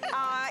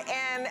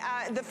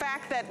 And the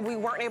fact that we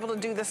weren't able to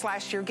do this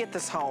last year, get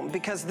this home,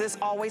 because this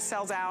always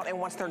sells out, and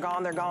once they're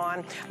gone, they're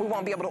gone. We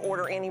won't be able to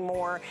order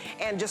anymore.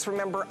 And just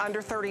remember,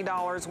 under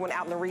 $30, when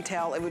out in the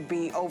retail, it would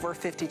be over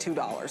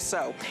 $52.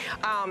 So,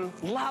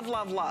 love,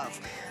 love, love.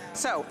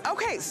 So,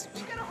 okay.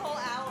 You got a whole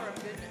hour of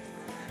goodness.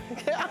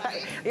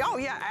 Oh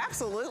yeah,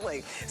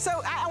 absolutely.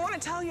 So I want to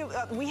tell you,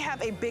 we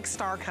have a big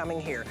star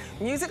coming here.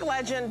 Music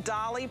legend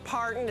Dolly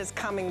Parton is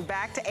coming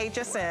back to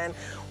HSN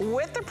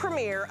with the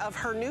premiere of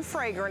her new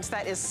fragrance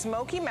that is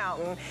Smoky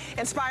Mountain,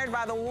 inspired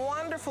by the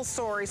wonderful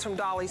stories from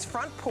Dolly's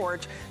front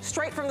porch,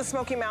 straight from the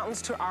Smoky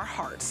Mountains to our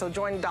hearts. So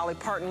join Dolly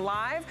Parton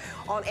live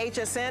on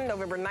HSN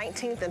November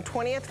 19th and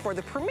 20th for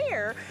the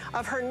premiere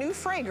of her new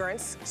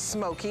fragrance,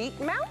 Smoky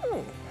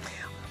Mountain.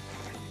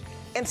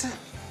 And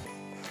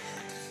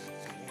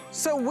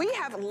so we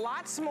have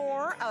lots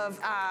more of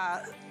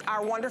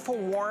our wonderful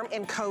warm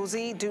and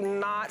cozy. Do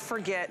not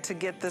forget to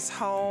get this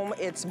home.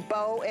 It's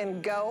bow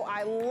and go.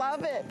 I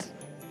love it.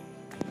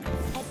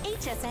 At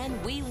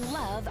HSN, we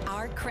love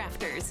our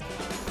crafters.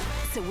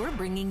 So we're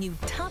bringing you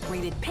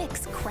top-rated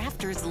picks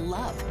crafters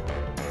love.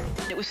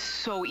 It was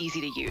so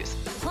easy to use.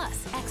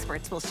 Plus,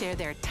 experts will share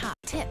their top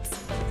tips.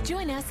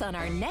 Join us on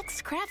our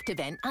next craft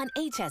event on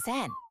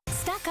HSN.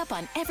 Stock up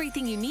on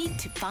everything you need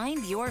to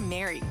find your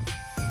Mary.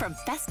 From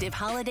festive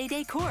holiday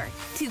decor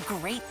to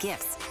great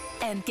gifts.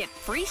 And get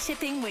free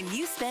shipping when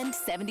you spend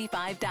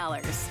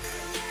 $75.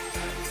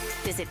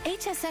 Visit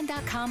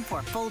hsn.com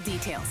for full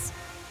details.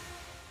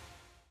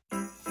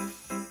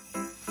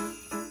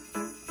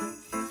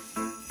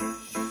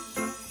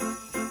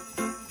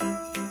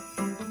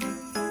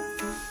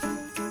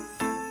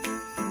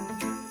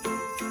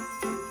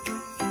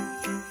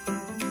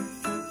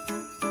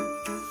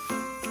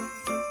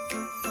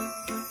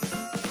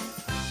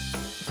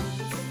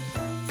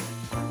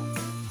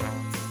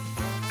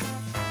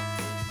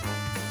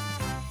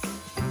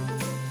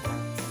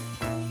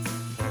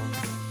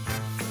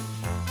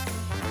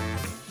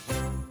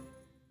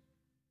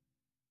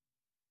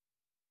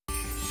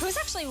 Who's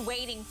actually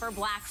waiting for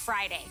Black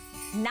Friday?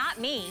 Not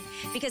me,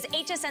 because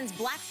HSN's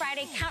Black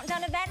Friday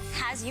Countdown event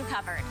has you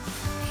covered.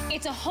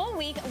 It's a whole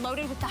week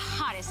loaded with the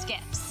hottest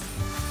gifts.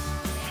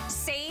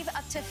 Save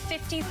up to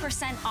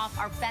 50% off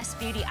our best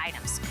beauty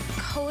items,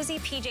 cozy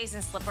PJs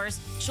and slippers,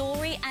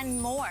 jewelry, and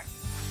more.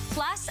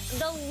 Plus,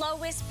 the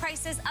lowest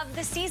prices of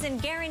the season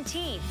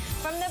guaranteed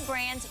from the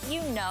brands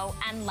you know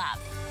and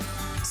love.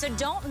 So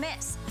don't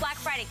miss. Black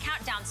Friday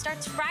Countdown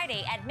starts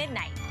Friday at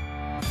midnight.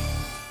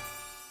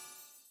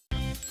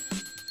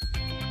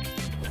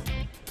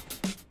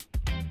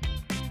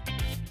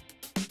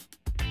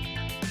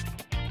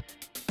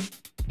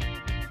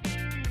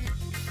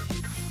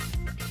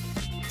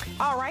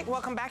 All right,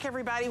 welcome back,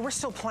 everybody. We're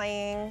still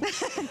playing.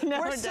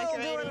 We're still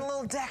doing a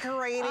little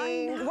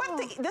decorating.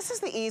 This is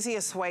the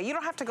easiest way. You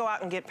don't have to go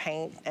out and get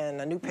paint and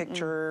a new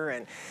picture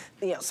and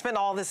spend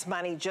all this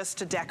money just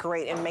to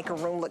decorate and make a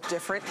room look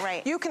different.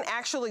 Right. You can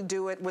actually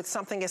do it with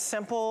something as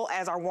simple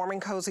as our warm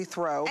and cozy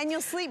throw. And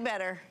you'll sleep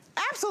better.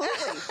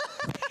 Absolutely.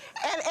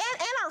 and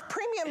our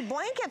premium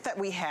blanket that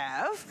we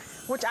have,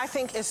 which I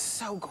think is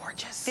so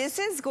gorgeous. This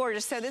is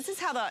gorgeous. So this is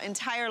how the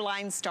entire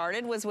line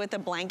started, was with a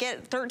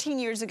blanket 13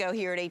 years ago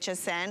here at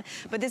HSN.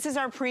 But this is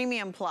our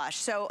premium plush.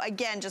 So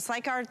again, just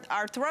like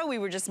our throw we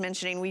were just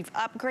mentioning, we've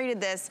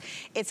upgraded this.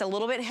 It's a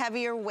little bit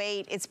heavier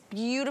weight. It's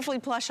beautifully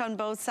plush on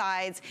both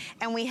sides.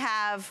 And we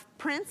have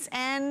prints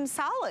and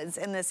solids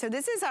in this. So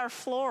this is our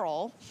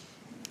floral.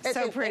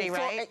 So pretty,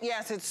 right?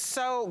 Yes, it's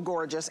so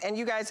gorgeous. And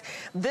you guys,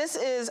 this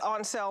is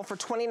on sale for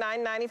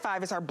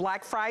 $29.95. It's our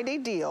Black Friday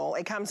deal.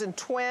 It comes in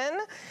twin,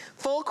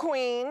 full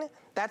queen.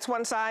 That's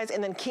one size,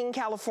 and then King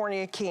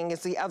California King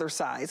is the other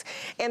size.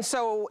 And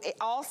so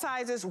all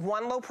sizes,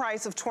 one low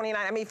price of $29.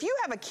 I mean, if you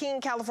have a King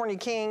California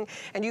King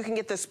and you can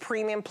get this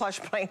premium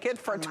plush blanket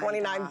for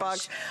 29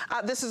 bucks,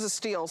 this is a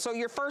steal. So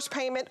your first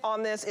payment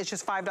on this is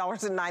just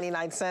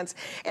 $5.99,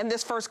 and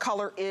this first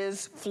color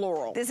is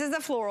floral. This is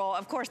the floral.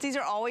 Of course, these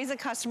are always a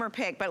customer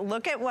pick, but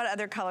look at what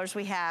other colors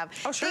we have.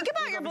 Oh, sure. Think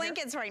about your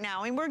blankets right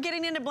now. I mean, we're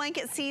getting into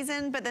blanket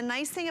season, but the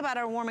nice thing about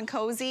our warm and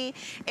cozy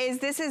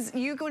is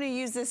you're going to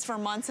use this for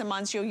months and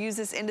months. You'll use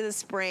this into the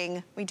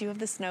spring. We do have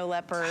the snow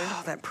leopard.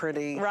 Oh, that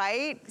pretty.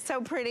 Right? So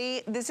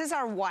pretty. This is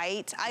our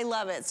white. I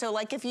love it. So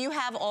like if you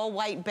have all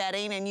white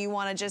bedding and you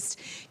want to just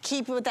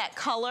keep with that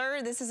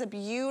color, this is a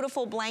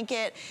beautiful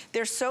blanket.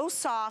 They're so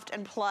soft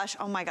and plush.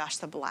 Oh my gosh,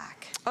 the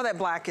black. Oh, that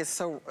black is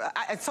so,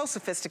 it's so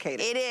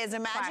sophisticated. It is.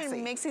 Imagine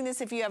classy. Mixing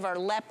this if you have our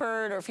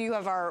leopard or if you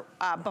have our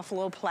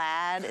buffalo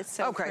plaid. It's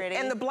so pretty.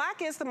 And the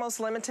black is the most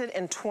limited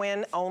in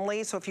twin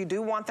only. So if you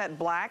do want that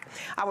black,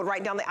 I would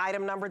write down the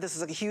item number. This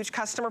is a huge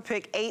customer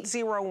pick,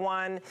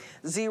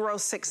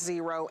 801060,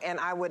 and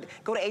I would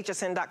go to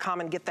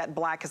hsn.com and get that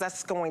black because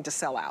that's going to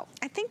sell out.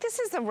 I think this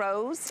is the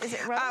rose. Is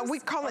it rose? We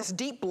call this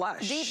deep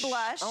blush. Deep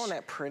blush. Oh,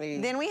 that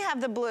pretty. Then we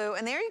have the blue,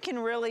 and there you can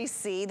really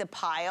see the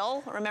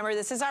pile. Remember,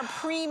 this is our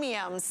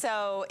premium,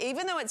 so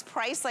even though it's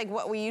priced like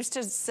what we used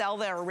to sell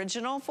the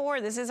original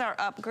for, this is our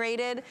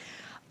upgraded.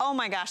 Oh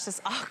my gosh, this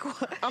aqua.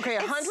 Okay,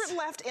 100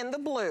 left in the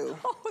blue.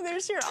 Oh,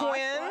 there's your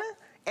twin. Aqua.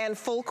 And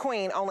full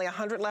queen, only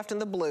 100 left in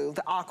the blue.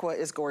 The aqua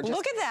is gorgeous.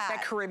 Look at that.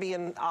 That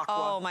Caribbean aqua.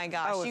 Oh my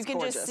gosh, you can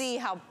just see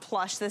how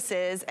plush this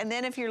is. And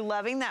then if you're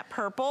loving that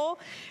purple,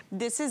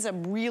 this is a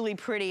really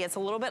pretty, it's a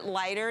little bit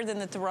lighter than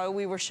the throw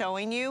we were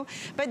showing you.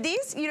 But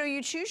these, you know,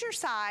 you choose your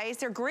size,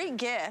 they're great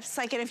gifts.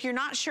 Like, and if you're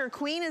not sure,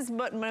 queen is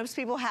what most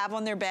people have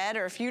on their bed,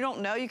 or if you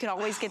don't know, you can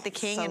always get the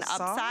king and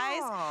upsize.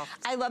 Soft.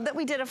 I love that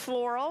we did a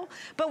floral.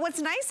 But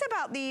what's nice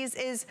about these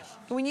is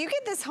when you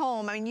get this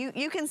home, I mean,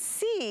 you can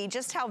see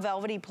just how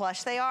velvety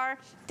plush they are.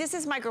 This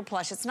is micro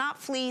plush. It's not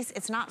fleece,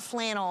 it's not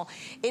flannel.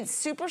 It's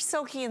super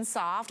silky and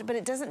soft, but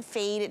it doesn't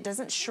fade, it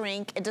doesn't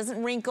shrink, it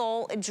doesn't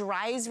wrinkle, it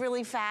dries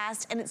really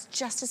fast, and it's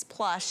just as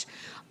plush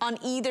on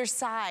either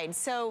side.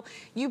 So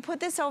you put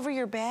this over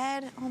your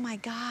bed, oh my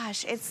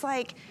gosh, it's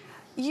like,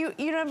 you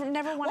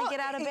never want to get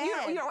out of bed.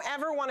 You don't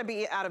ever want to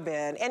be out of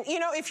bed. And you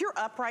know, if you're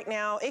up right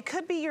now, it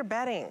could be your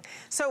bedding.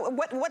 So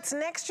what's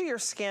next to your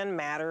skin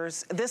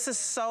matters. This is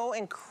so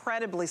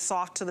incredibly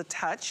soft to the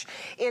touch.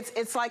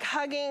 It's like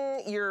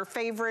hugging your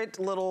favorite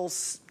little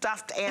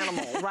stuffed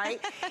animal,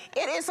 right?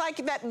 It is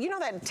like that, you know,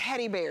 that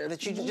teddy bear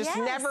that you just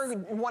never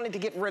wanted to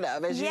get rid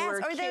of as you were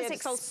a kid. Or those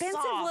expensive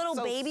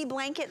little baby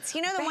blankets.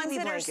 You know, the ones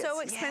that are so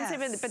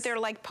expensive, but they're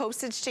like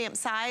postage stamp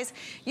size.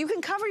 You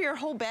can cover your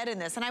whole bed in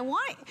this. And I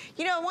want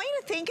you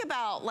to think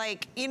about,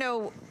 like, you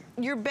know,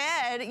 your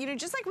bed, you know,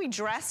 just like we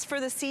dress for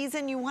the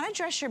season, you want to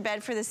dress your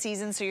bed for the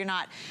season so you're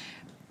not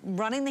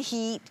running the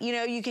heat. You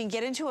know, you can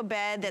get into a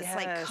bed that's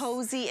like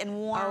cozy and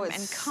warm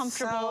and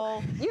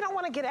comfortable. You don't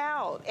want to get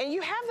out. And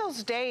you have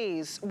those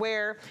days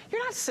where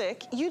you're not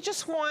sick, you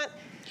just want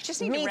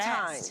me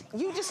time.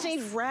 You just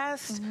need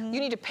rest. You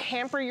need to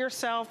pamper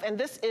yourself, and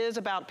this is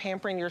about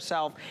pampering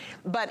yourself.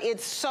 But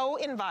it's so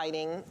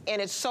inviting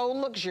and it's so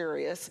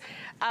luxurious.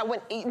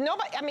 When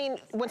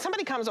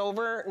somebody comes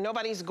over,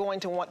 nobody's going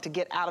to want to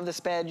get out of this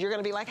bed. You're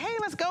going to be like, hey,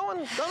 let's go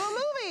and go to a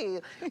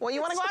movie. Well,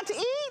 you want to go out to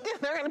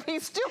eat? They're going to be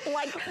still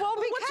like, well,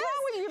 what's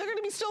wrong with you? They're going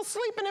to be still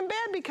sleeping in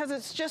bed because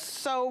it's just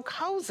so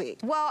cozy.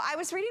 Well, I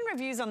was reading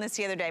reviews on this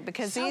the other day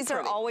because these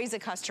are always a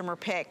customer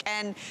pick,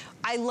 and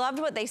I loved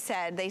what they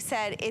said. They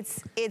said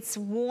it's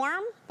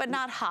warm but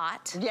not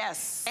hot.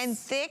 Yes. And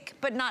thick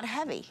but not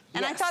heavy.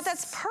 And I thought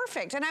that's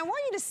perfect. And I want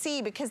you to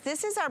see, because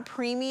this is our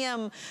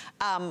premium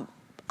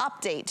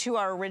update to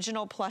our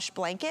original plush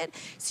blanket.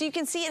 So you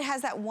can see it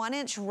has that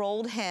 1-inch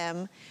rolled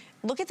hem.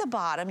 Look at the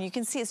bottom. You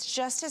can see it's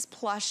just as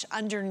plush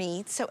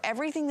underneath. So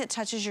everything that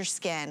touches your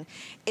skin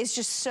is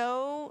just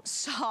so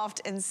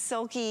soft and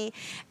silky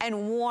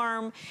and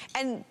warm.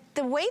 And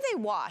the way they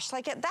wash,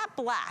 like at that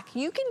black,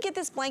 you can get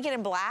this blanket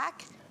in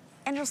black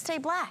and it'll stay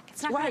black.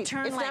 It's not gonna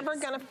turn, it's never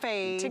gonna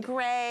fade to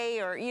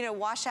gray or, you know,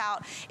 wash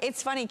out.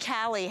 It's funny,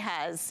 Callie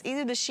has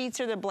either the sheets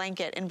or the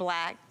blanket in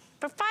black.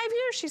 For 5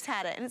 years she's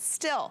had it, and it's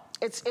still.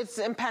 It's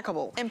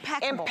impeccable.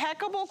 Impeccable.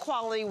 Impeccable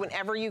quality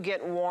whenever you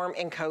get warm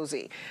and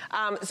cozy.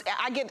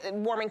 I get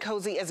warm and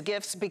cozy as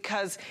gifts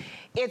because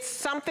it's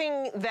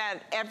something that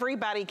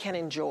everybody can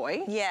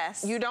enjoy.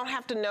 Yes. You don't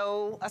have to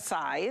know a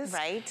size.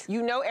 Right.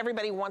 You know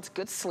everybody wants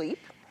good sleep.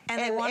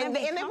 And they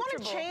want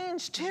to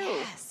change too.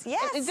 Yes,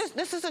 yes.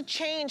 This is a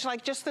change,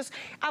 like just this.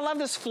 I love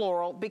this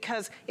floral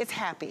because it's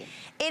happy.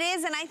 It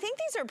is, and I think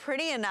these are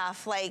pretty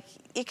enough. Like,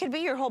 it could be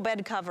your whole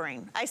bed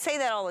covering. I say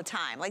that all the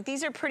time. Like,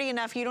 these are pretty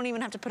enough. You don't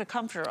even have to put a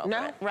comforter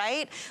over it,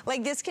 right?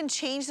 Like, this can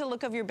change the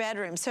look of your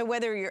bedroom. So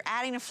whether you're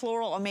adding a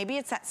floral, or maybe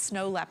it's that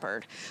snow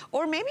leopard,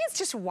 or maybe it's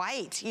just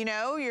white, you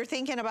know? You're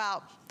thinking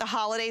about the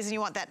holidays and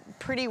you want that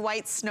pretty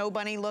white snow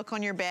bunny look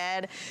on your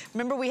bed.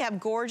 Remember, we have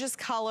gorgeous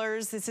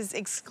colors. This is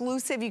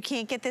exclusive. You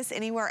can't get this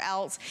anywhere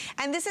else.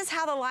 And this is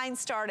how the line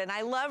started. And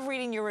I love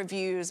reading your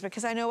reviews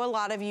because I know a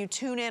lot of you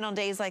tune in on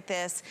days like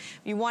this.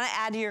 You want to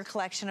add to your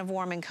collection of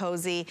warm and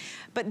cozy.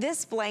 But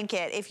this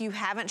blanket, if you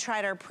haven't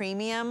tried our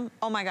premium,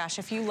 oh my gosh,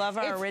 if you love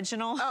our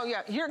original. Oh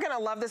yeah, you're gonna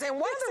love this. And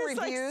one of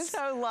the reviews,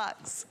 like so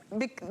luxe.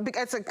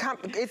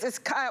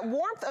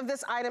 Warmth of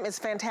this item is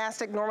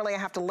fantastic. Normally I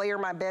have to layer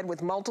my bed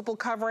with multiple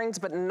coverings,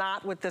 but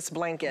not with this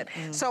blanket.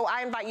 So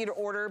I invite you to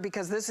order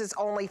because this is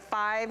only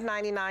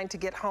 $5.99 to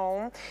get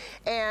home.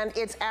 And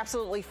it's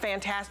absolutely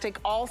fantastic.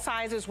 All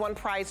sizes, one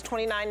price,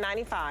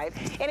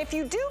 $29.95. And if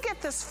you do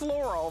get this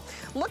floral,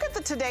 look at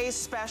the Today's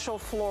Special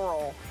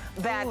floral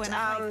that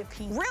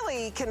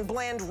really can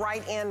blend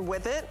right in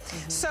with it.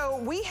 So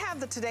we have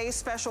the Today's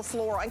Special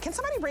floral. And can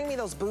somebody bring me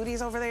those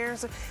booties over there?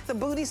 So the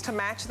booties to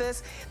match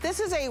this. This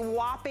is a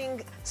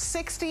whopping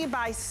 60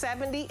 by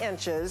 70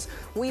 inches.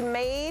 We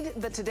made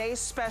the Today's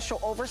Special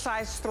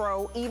oversized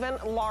throw even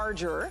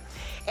larger.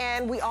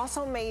 And we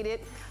also made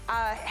it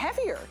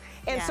heavier.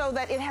 And so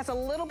that it has a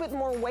little bit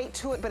more weight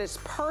to it, but it's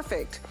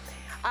perfect.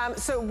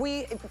 So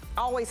we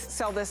always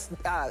sell this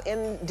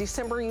in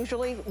December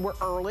usually. We're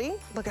early.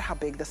 Look at how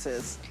big this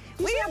is.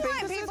 We don't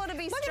want people to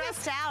be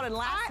stressed out and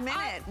last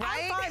minute,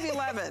 right? I'm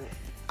 5'11".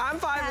 I'm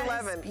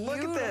 5'11". Look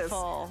at this.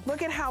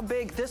 Look at how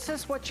big. This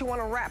is what you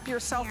want to wrap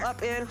yourself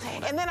up in.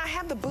 And then I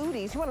have the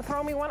booties. You want to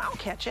throw me one? I'll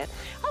catch it.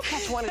 I'll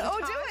catch one at a time.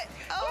 Oh, do it.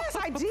 Oh. Yes,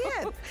 I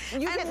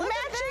did. You get matching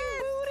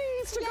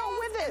booties to go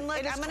with it. Look,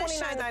 it is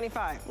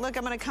 $29.95. Look,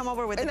 I'm going to come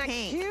over with the pink.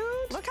 Isn't that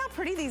cute? Look how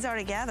pretty these are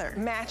together.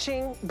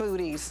 Matching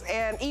booties.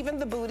 And even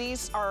the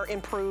booties are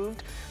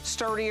improved,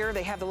 sturdier.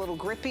 They have the little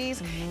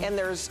grippies. And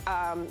there's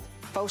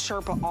faux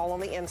Sherpa all on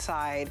the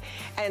inside,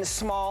 and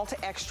small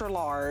to extra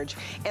large.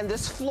 And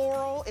this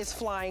floral is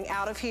flying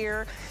out of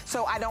here.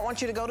 So I don't want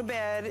you to go to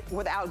bed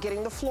without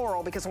getting the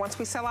floral, because once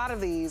we sell out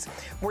of these,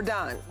 we're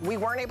done. We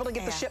weren't able to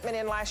get the shipment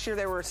in last year.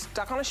 They were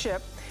stuck on a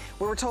ship.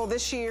 We were told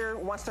this year,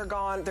 once they're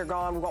gone, they're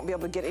gone. We won't be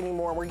able to get any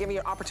more. We're giving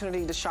you an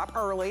opportunity to shop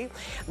early.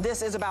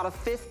 This is about a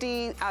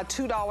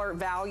 $52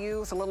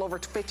 value. It's a little over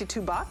 52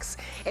 bucks,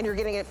 and you're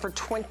getting it for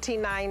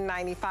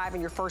 $29.95,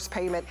 and your first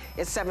payment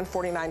is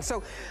 $7.49.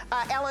 So,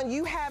 Ellen,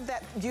 you have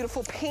that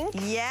beautiful pink.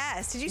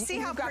 Yes. Did you see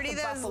how pretty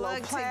those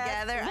look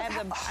together?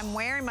 I'm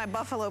wearing my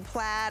buffalo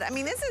plaid. I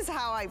mean, this is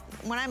how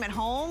when I'm at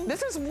home.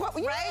 This is what,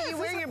 right? You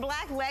wear your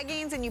black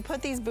leggings and you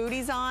put these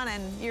booties on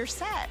and you're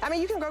set. I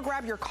mean, you can go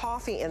grab your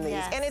coffee in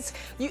these. And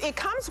it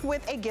comes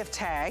with a gift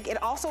tag.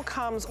 It also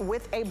comes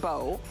with a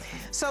bow.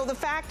 So the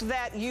fact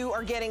that you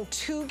are getting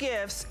 2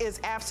 gifts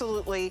is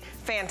absolutely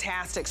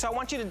fantastic. So I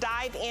want you to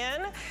dive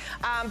in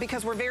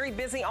because we're very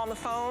busy on the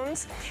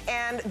phones.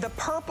 And the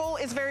purple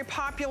is very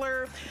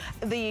popular.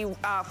 The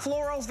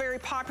floral is very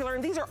popular.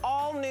 And these are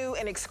all new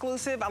and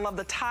exclusive. I love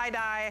the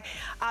tie-dye.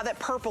 That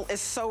purple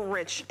is so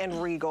rich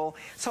and regal.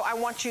 So I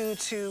want you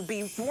to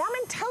be warm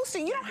and toasty.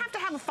 You don't have to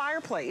have a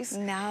fireplace.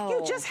 No.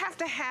 You just have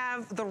to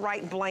have the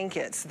right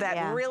blankets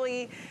that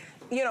really,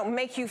 you know,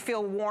 make you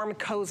feel warm,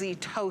 cozy,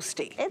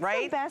 toasty,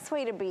 right? It's the best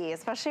way to be,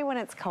 especially when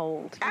it's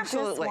cold.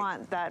 Absolutely. You just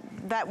want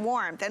that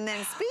warmth. And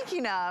then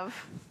speaking of,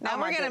 now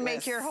we're going to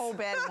make your whole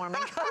bed warm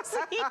and cozy.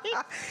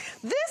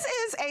 This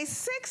is a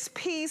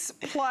 6-piece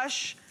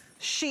plush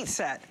sheet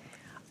set.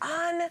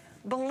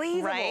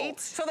 Unbelievable. Right?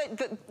 So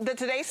that the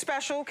Today's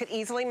Special could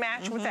easily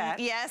match with that.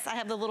 Yes, I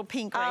have the little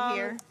pink right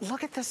here.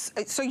 Look at this.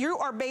 So you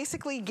are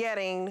basically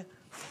getting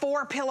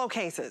 4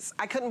 pillowcases.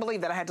 I couldn't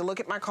believe that. I had to look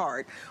at my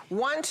card.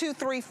 1, 2,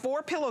 3,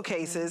 4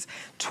 pillowcases.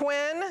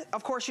 Twin,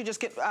 of course, you just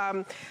get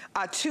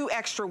 2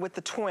 extra with the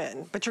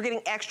twin, but you're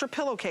getting extra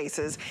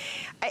pillowcases.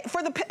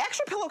 For the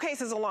extra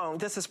pillowcases alone,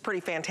 this is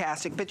pretty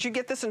fantastic, but you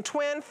get this in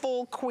twin,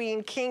 full,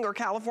 queen, king, or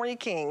California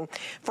king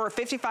for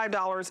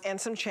 $55 and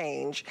some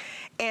change.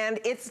 And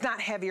it's not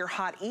heavy or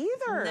hot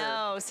either.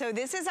 No, so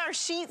this is our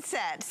sheet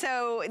set.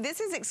 So this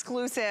is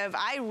exclusive.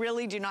 I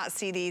really do not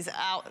see these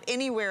out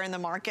anywhere in the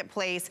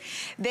marketplace.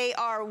 They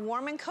are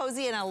warm and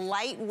cozy and a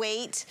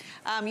lightweight.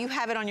 You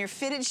have it on your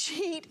fitted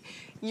sheet,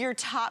 your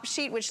top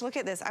sheet, which look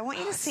at this. I want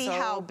you to see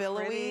how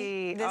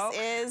billowy this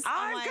is.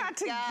 I've got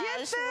to get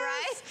this.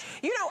 Right?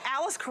 You know,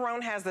 Alice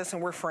Caron has this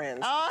and we're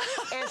friends.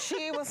 And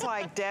she was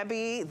like,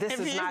 Debbie, this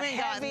is not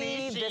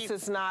heavy. This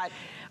is not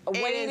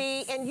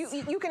weighty, and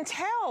you can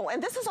tell,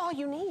 and this is all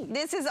you need.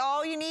 This is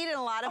all you need in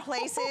a lot of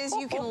places.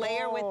 You can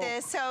layer with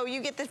this. So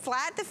you get the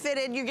flat, the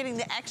fitted, you're getting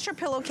the extra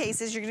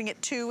pillowcases, you're gonna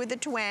get 2 with the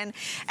twin,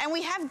 and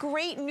we have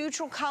great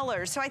neutral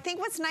colors. So I think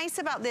what's nice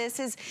about this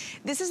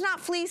is not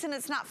fleece and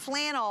it's not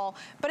flannel,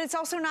 but it's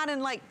also not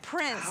in like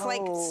prints,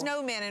 like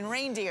snowmen and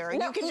reindeer.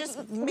 No, you can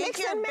just make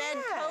your bed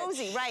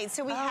cozy, right?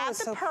 So we have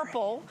the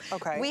purple,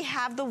 we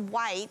have the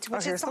white,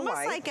 which is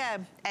almost like a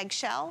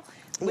eggshell.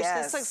 Which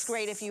this looks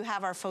great if you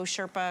have our faux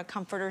Sherpa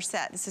comforter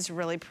set. This is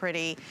really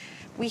pretty.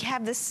 We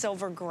have this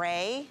silver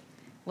gray.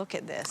 Look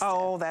at this.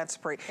 Oh, that's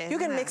pretty. You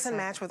can mix and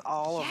match with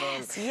all of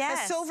them. Yes.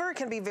 And silver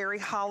can be very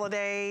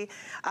holiday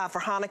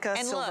for Hanukkah,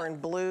 and silver and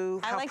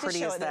blue. How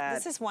pretty is that?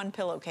 This is one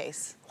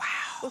pillowcase. Wow.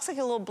 Looks like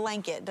a little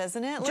blanket,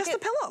 doesn't it? Just the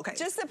pillowcase.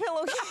 Just the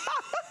pillowcase.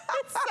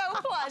 It's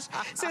so plush.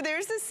 So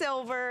there's the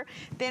silver.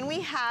 Then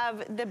we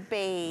have the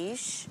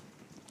beige.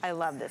 I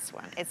love this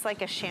one. It's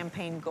like a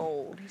champagne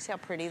gold. You see how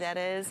pretty that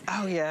is?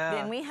 Oh, yeah.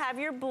 Then we have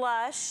your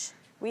blush.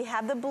 We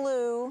have the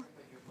blue.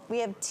 We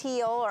have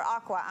teal or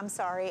aqua, I'm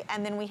sorry.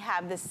 And then we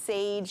have the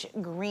sage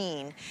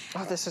green.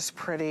 Oh, this is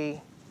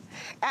pretty.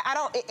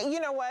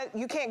 You know what?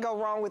 You can't go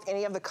wrong with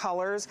any of the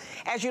colors.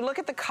 As you look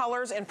at the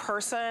colors in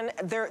person,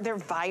 they're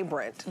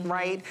vibrant,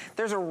 right?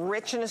 There's a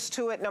richness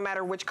to it no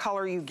matter which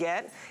color you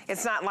get.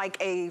 It's not like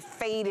a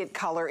faded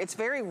color. It's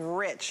very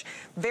rich,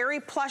 very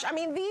plush. I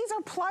mean, these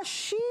are plush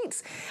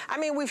sheets. I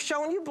mean, we've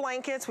shown you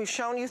blankets, we've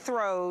shown you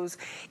throws.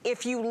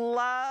 If you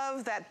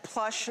love that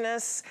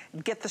plushness,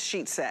 get the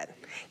sheet set.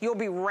 You'll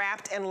be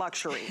wrapped in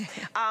luxury.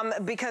 And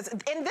this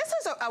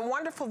is a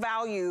wonderful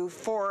value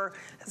for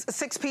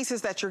 6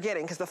 pieces that you're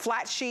getting, because the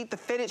flat sheet, the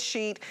fitted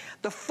sheet,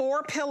 the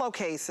 4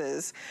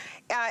 pillowcases.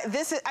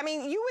 I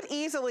mean, you would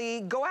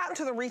easily go out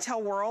into the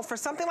retail world for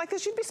something like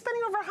this. You'd be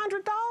spending over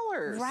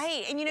 $100.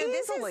 Right, and you know,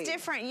 this is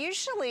different.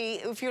 Usually,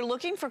 if you're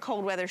looking for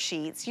cold weather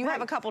sheets, you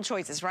have a couple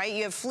choices, right?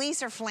 You have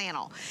fleece or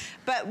flannel,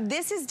 but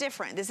this is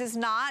different. This is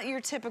not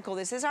your typical.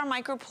 This is our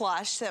micro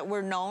plush that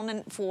we're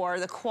known for.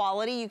 The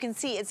quality, you can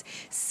see it's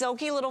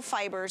silky little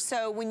fibers.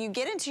 So when you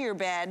get into your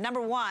bed,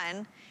 number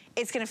one,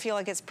 it's gonna feel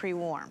like it's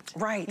pre-warmed.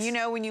 Right. You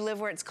know, when you live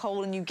where it's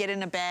cold and you get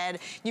in a bed,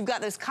 you've got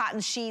those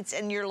cotton sheets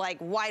and you're like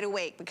wide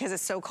awake because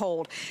it's so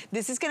cold.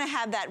 This is gonna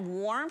have that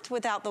warmth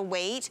without the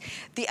weight.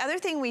 The other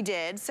thing we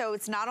did, so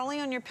it's not only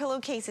on your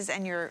pillowcases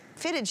and your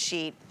fitted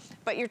sheet,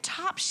 but your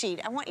top sheet,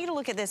 I want you to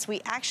look at this.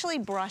 We actually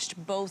brushed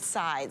both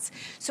sides.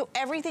 So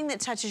everything that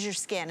touches your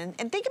skin,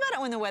 and think about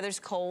it when the weather's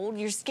cold,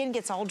 your skin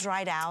gets all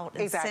dried out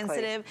and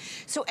sensitive.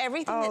 So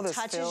everything that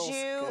touches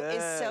you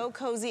is so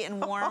cozy and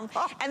warm.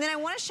 And then I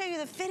wanna show you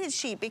the fitted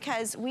sheet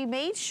because we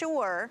made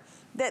sure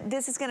that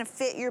this is gonna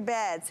fit your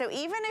bed. So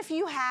even if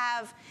you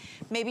have,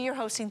 maybe you're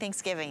hosting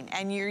Thanksgiving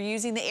and you're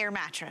using the air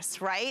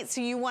mattress, right? So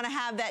you wanna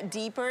have that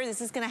deeper,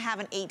 this is gonna have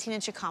an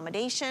 18-inch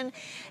accommodation.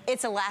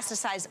 It's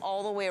elasticized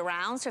all the way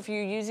around. So if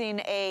you're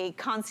using a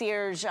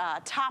concierge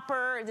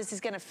topper, this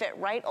is gonna fit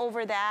right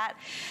over that.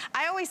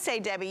 I always say,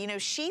 Debbie, you know,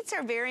 sheets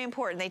are very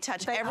important. They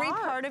touch every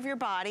part of your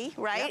body,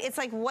 right? It's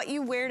like what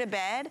you wear to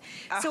bed.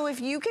 So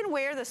if you can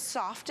wear the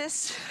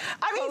softest,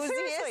 coziest,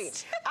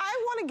 seriously,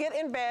 I wanna get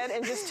in bed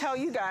and just tell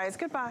you guys,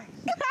 goodbye.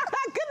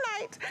 Good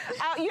night.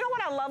 You know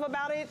what I love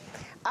about it?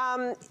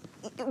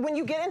 When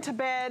you get into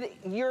bed,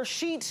 your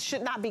sheets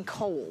should not be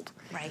cold.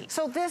 Right.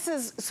 So this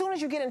is, as soon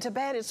as you get into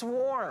bed, it's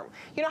warm.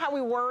 You know how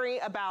we worry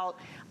about,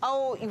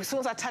 oh, as soon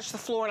as I touch the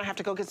floor and I have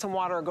to go get some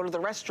water or go to the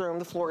restroom,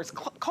 the floor is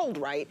cold,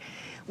 right?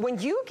 When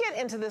you get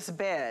into this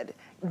bed,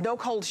 no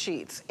cold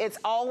sheets. It's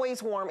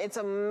always warm. It's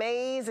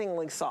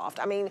amazingly soft.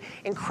 I mean,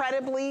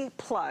 incredibly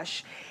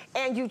plush.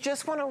 And you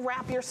just want to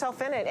wrap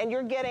yourself in it. And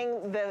you're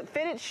getting the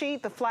fitted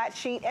sheet, the flat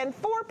sheet, and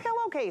 4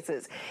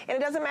 pillowcases. And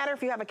it doesn't matter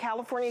if you have a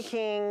California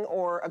king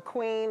or a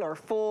queen or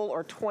full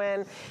or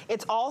twin.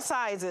 It's all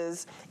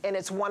sizes and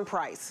it's one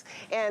price.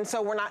 And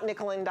so we're not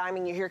nickel and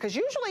diming you here, because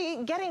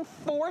usually getting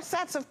 4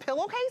 sets of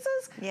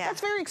pillowcases,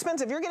 that's very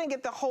expensive. You're going to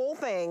get the whole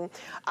thing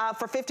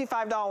for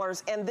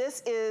 $55. And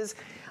this is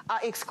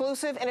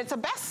exclusive, and it's a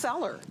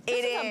bestseller.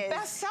 It is a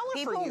bestseller.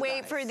 People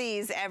wait for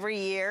these every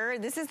year.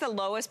 This is the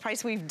lowest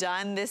price we've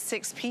done, this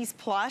 6-piece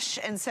plush.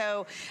 And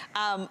so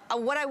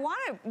what I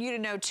want you to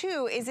know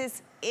too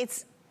is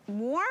it's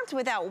warmth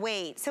without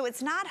weight, so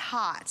it's not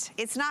hot,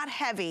 it's not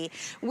heavy.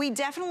 We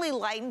definitely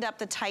lightened up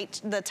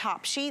the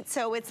top sheet,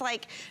 so it's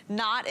like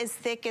not as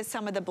thick as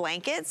some of the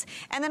blankets.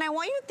 And then I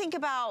want you to think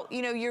about,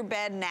 you know, your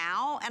bed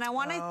now, and I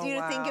want you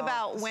to think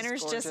about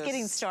winter's just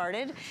getting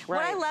started. Right.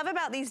 What I love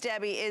about these,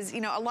 Debbie, is,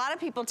 you know, a lot of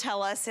people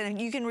tell us, and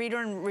you can read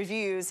in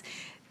reviews,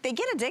 they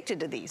get addicted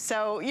to these.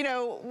 So, you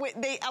know,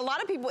 a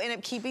lot of people end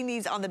up keeping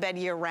these on the bed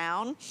year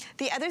round.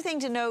 The other thing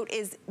to note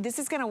is this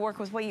is gonna work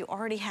with what you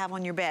already have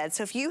on your bed.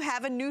 So if you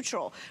have a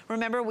neutral,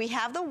 remember we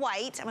have the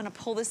white. I'm gonna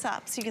pull this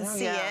up so you can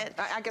see it.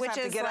 I guess I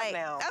have to get up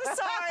now. I'm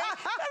sorry, I'm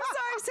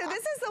sorry. so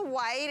this is the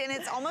white, and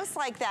it's almost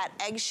like that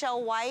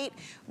eggshell white.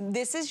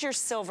 This is your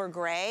silver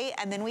gray,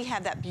 and then we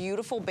have that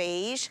beautiful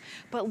beige.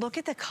 But look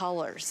at the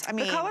colors. I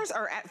mean, the colors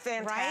are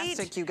fantastic,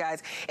 right? You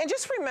guys. And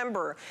just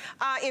remember,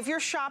 if you're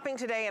shopping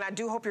today, and I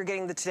do hope you're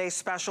getting the today's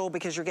special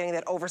because you're getting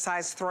that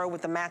oversized throw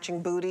with the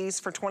matching booties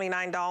for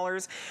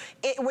 $29.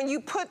 When you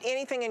put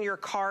anything in your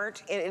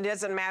cart, it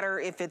doesn't matter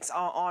if it's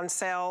on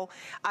sale.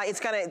 It's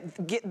gonna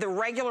get the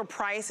regular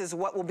price is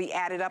what will be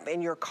added up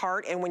in your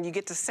cart, and when you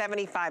get to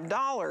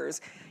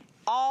 $75,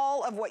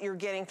 all of what you're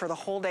getting for the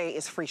whole day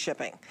is free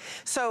shipping.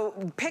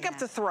 So pick up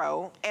the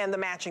throw and the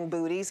matching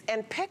booties,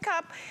 and pick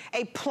up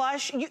a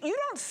plush. You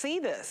don't see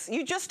this.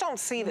 You just don't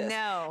see this.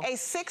 No. A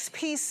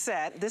 6-piece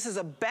set. This is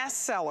a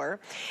bestseller,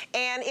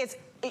 and it's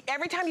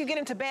every time you get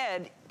into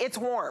bed, it's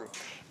warm.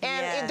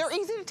 And they're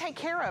easy to take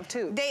care of,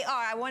 too. They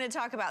are. I want to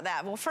talk about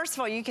that. Well, first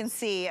of all, you can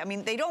see, I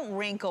mean, they don't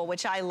wrinkle,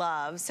 which I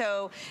love.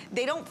 So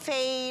they don't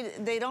fade,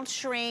 they don't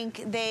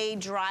shrink, they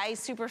dry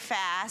super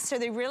fast. So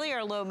they really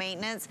are low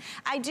maintenance.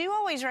 I do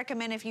always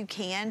recommend, if you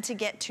can, to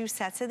get 2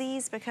 sets of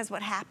these, because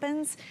what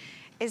happens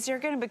is they're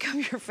gonna become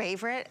your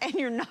favorite, and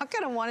you're not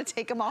gonna wanna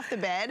take them off the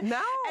bed.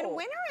 No. And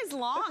winter is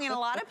long in a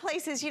lot of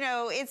places, you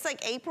know, it's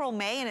like April,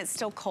 May, and it's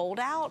still cold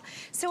out.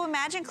 So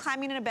imagine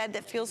climbing in a bed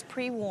that feels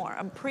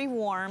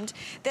pre-warmed,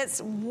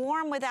 that's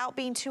warm without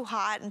being too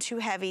hot and too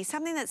heavy,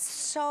 something that's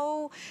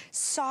so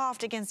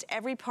soft against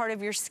every part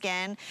of your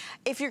skin.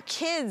 If your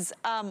kids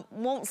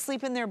won't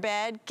sleep in their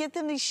bed, get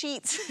them these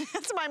sheets.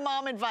 That's my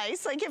mom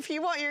advice. Like, if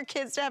you want your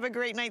kids to have a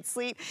great night's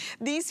sleep,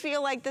 these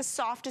feel like the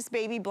softest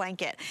baby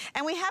blanket.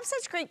 And we have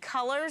such great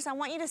colors. I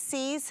want you to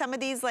see some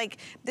of these, like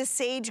the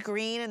sage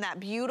green and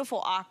that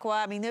beautiful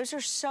aqua. I mean, those are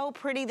so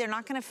pretty. They're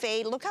not gonna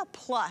fade. Look how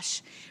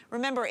plush.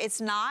 Remember, it's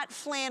not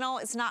flannel,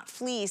 it's not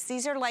fleece.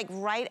 These are like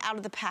right out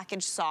of the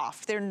package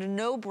soft. There's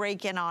no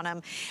break-in on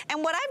them.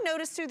 And what I've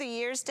noticed through the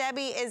years,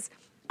 Debbie, is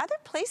other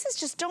places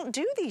just don't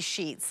do these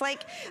sheets.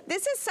 Like,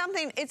 this is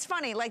something, it's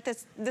funny, like the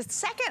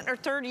second or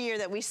third year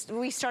that we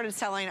started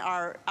selling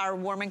our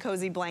warm and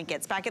cozy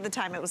blankets, back at the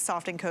time it was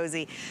soft and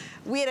cozy,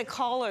 we had a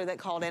caller that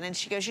called in and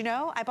she goes, you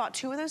know, I bought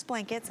 2 of those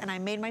blankets and I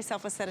made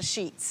myself a set of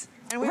sheets.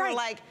 And we were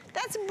like,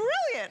 that's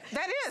brilliant.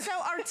 That is. So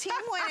our team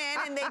went in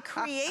and they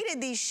created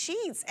these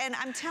sheets, and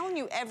I'm telling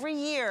you, every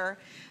year,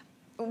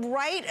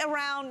 right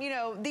around, you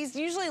know, these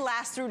usually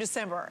last through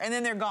December and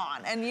then they're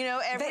gone. And you know,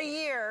 every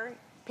year,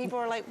 people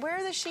are like, where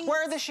are the sheets?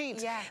 Where are the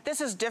sheets? Yeah.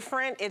 This is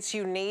different, it's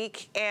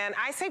unique, and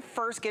I say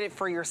first get it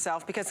for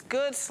yourself, because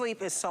good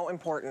sleep is so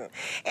important.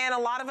 And a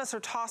lot of us are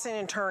tossing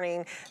and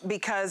turning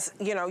because,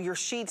 you know, your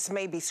sheets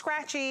may be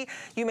scratchy,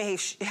 you may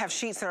have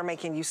sheets that are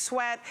making you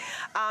sweat,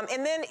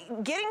 and then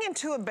getting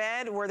into a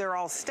bed where there are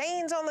all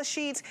stains on the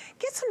sheets,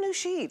 get some new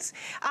sheets.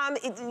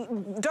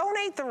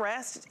 Donate the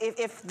rest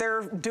if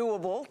they're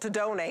doable to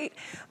donate,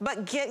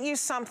 but get you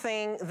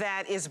something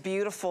that is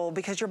beautiful,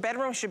 because your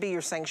bedroom should be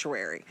your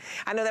sanctuary.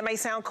 I know that may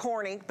sound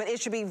corny, but it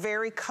should be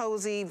very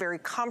cozy, very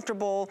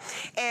comfortable,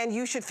 and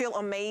you should feel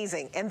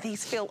amazing. And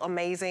these feel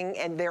amazing,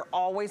 and they're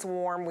always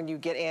warm when you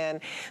get in.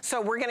 So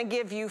we're gonna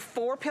give you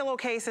 4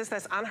 pillowcases,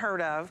 that's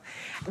unheard of,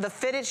 the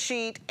fitted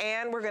sheet,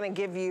 and we're gonna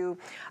give you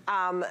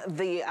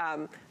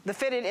the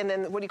fitted, and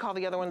then what do you call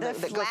the other one? The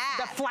flat.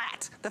 The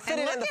flat. The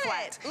fitted and the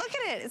flat. Look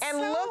at it. It's and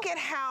so... look at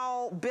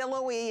how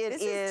billowy it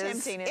is. This is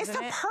tempting, isn't it? It's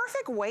the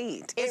perfect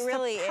weight. It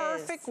really is. It's the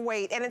perfect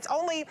weight. And it's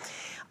only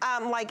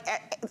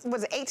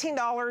was it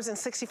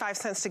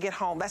 $18.65 to get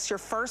home. That's your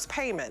first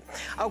payment,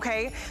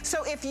 okay?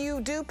 So if you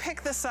do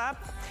pick this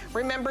up,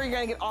 remember you're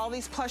gonna get all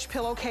these plush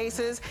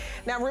pillowcases.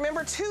 Now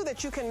remember too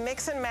that you can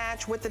mix and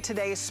match with the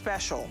today's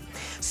special.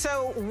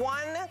 So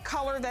one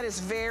color that is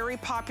very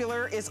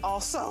popular is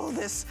also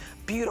this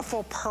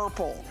beautiful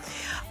purple.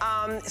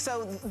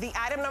 So the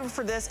item number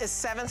for this is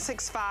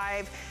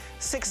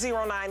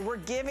 765609. We're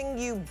giving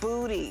you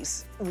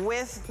booties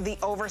with the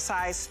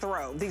oversized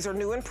throw. These are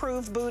new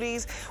improved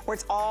booties where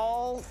it's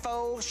all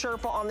faux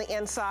Sherpa on the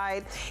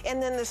inside.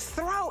 And then this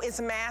throw is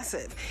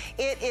massive.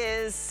 It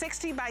is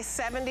 60 by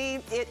 70.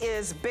 It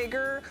is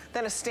bigger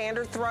than a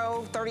standard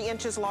throw, 30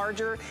 inches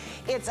larger.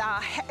 It's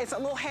a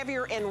little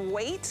heavier in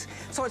weight,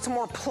 so it's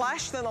more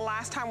plush than the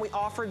last time we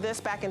offered this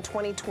back in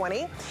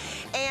 2020.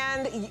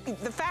 And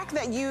the fact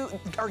that you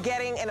are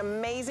getting an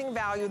amazing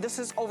value, this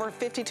is over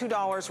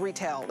 $52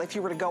 retail. If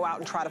you were to go out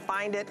and try to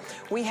find it,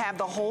 we have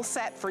the whole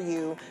set for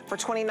you for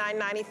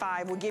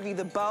 $29.95. We give you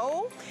the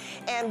bow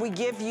and we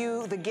give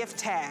you the gift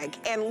tag.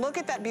 And look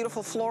at that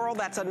beautiful floral.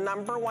 That's a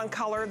 #1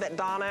 color that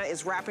Donna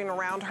is wrapping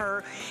around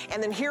her.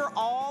 And then here are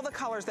all the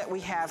colors that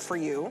we have for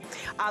you.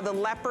 The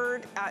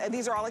leopard,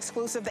 these are all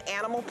exclusive. The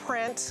animal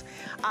print,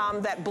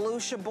 that blue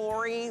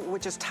shibori,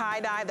 which is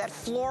tie-dye, that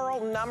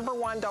floral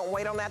 #1, don't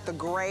wait on that, the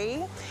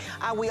gray.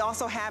 We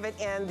also have it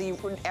in the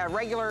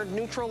regular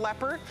neutral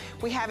leopard.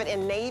 We have it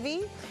in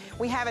navy.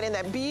 We have it in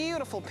that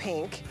beautiful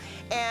pink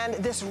and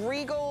this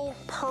regal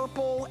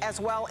purple, as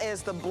well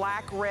as the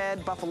black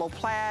red buffalo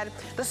plaid,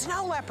 the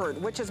snow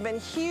leopard, which has been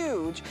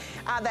huge,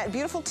 that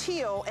beautiful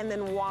teal, and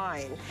then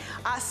wine.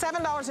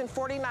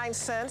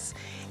 $7.49.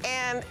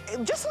 And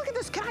just look at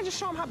this. Can I just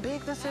show them how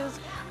big this is?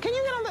 Can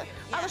you get on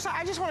the other side?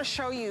 I just want to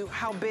show you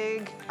how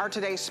big our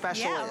today's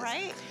special is. Yeah,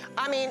 right?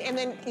 I mean, and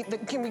then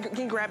can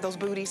you grab those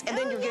booties? And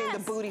then you're getting the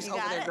booties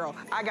over there, girl.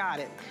 I got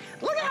it.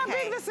 Look at how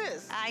big this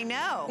is. I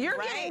know, You're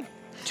getting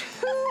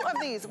 2 of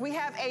these. We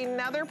have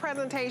another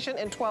presentation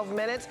in 12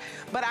 minutes,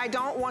 but I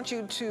don't want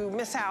you to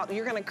miss out.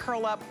 You're gonna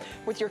curl up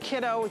with your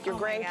kiddo, with your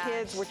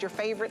grandkids, with your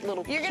favorate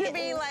little You're gonna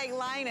be like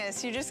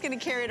Linus. You're just gonna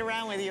carry it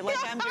around with you like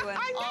I'm doing.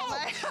 I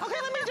know. Okay,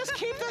 let me just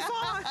keep this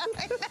on.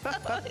 I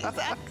know,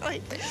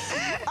 exactly.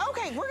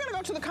 Okay, we're gonna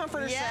go to the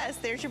comforter set. Yes,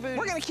 there's your booty.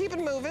 We're gonna keep it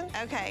moving.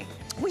 Okay.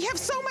 We have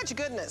so much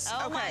goodness.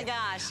 Oh my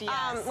gosh,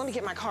 yes. Let me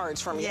get my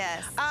cards from you.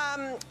 Yes.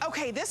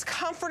 Okay, this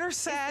comforter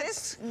set. Is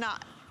this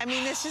not, I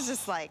mean, this is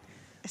just like,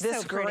 it's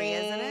this so pretty, green,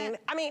 isn't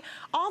it? I mean,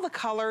 all the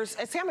colors.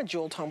 See, I'm a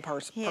jewel tone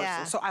person,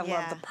 so I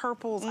love the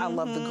purples. I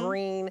love the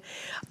green.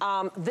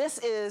 This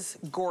is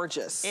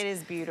gorgeous. It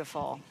is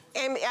beautiful.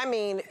 And I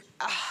mean,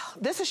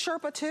 this is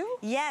Sherpa too?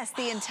 Yes,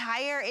 the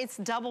entire, it's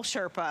double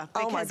Sherpa.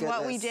 Because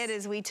what we did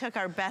is we took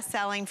our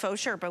best-selling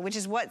faux Sherpa, which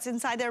is what's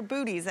inside their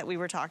booties that we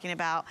were talking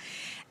about,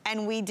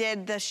 and we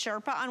did the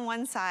Sherpa on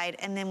one side,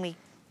 and then we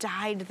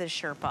dyed the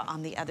Sherpa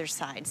on the other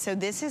side. So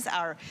this is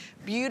our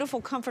beautiful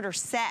comforter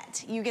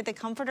set. You get the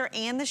comforter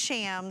and the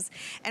shams,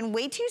 and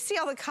wait till you see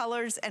all the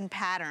colors and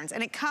patterns.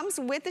 And it comes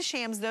with the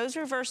shams. Those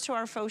reverse to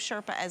our faux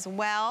Sherpa as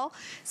well.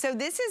 So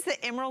this is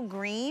the emerald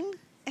green.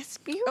 It's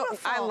beautiful. Oh,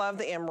 I love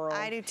the emerald.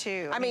 I do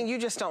too. I mean, you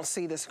just don't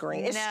see this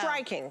green. It's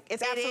striking.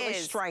 It's absolutely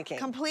striking.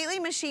 Completely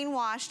machine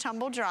wash,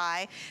 tumble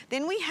dry.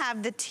 Then we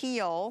have the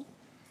teal.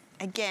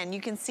 Again,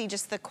 you can see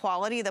just the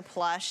quality of the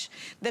plush.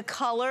 The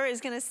color is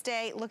gonna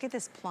stay. Look at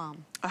this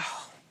plum.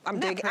 Oh, I'm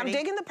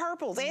digging the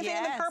purples. Anything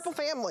in the purple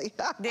family.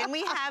 Then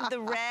we have the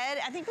red.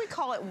 I think we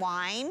call it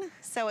wine.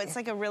 So it's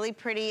like a really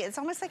pretty, it's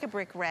almost like a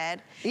brick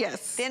red.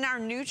 Yes. Then our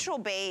neutral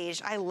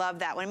beige. I love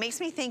that one. It makes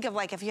me think of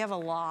like if you have a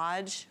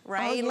lodge,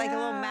 right? Oh, yeah. Like a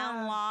little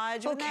mountain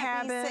lodge. Little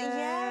cabin.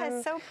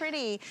 Yes, so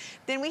pretty.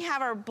 Then we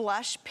have our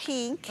blush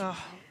pink. Oh.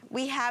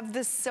 We have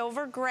the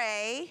silver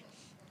gray.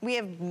 We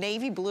have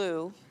navy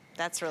blue.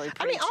 That's really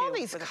pretty. I mean, all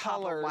these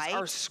colors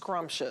are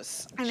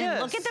scrumptious. And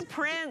then look at the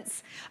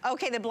prints.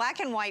 Okay, the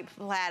black and white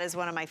plaid is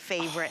one of my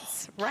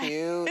favorites, right?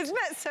 Cute. Isn't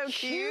that so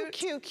cute?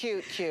 Cute,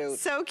 cute, cute.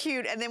 So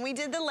cute. And then we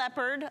did the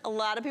leopard. A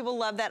lot of people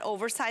love that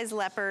oversized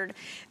leopard.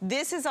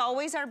 This is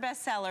always our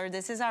best seller.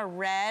 This is our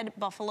red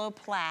buffalo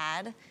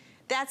plaid.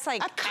 That's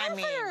like, a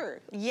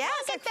comforter. Yes,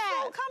 look at that.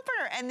 Full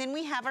comforter. And then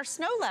we have our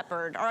snow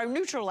leopard, or our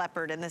neutral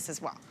leopard in this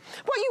as well.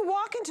 Well, you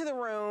walk into the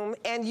room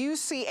and you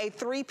see a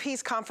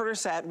 3-piece comforter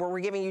set where we're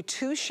giving you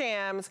 2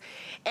 shams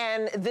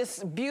and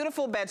this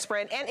beautiful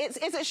bedspread. And is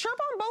it Sherpa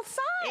on both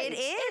sides? It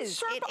is.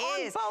 It's Sherpa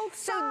on both sides.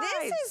 So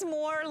this is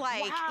more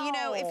like, you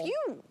know,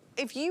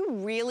 if you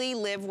really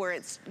live where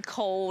it's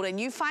cold and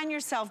you find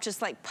yourself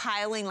just like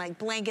piling like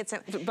blankets,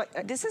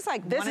 but this is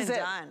like one and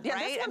done, yeah,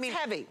 right? This one's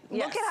heavy.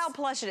 Look at how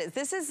plush it is.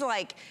 This is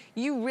like,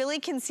 you really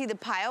can see the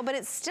pile, but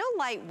it's still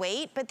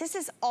lightweight, but this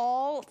is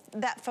all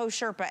that faux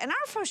Sherpa. And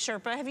our faux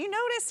Sherpa, have you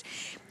noticed,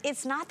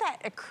 it's not that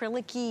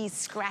acrylic-y,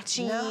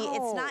 scratchy,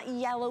 it's not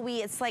yellowy,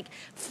 it's like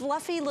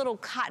fluffy little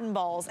cotton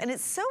balls, and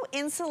it's so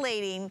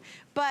insulating,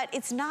 but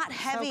it's not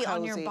heavy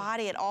on your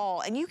body at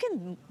all. And you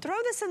can throw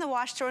this in the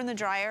wash or in the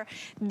dryer.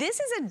 This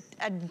is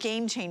a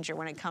game changer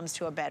when it comes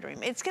to a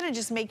bedroom. It's gonna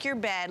just make your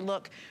bed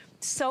look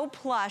so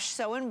plush,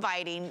 so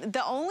inviting.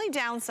 The only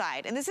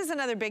downside, and this is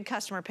another big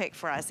customer pick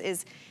for us,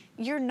 is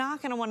you're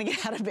not gonna wanna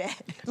get out of bed.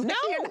 No.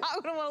 You're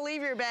not gonna wanna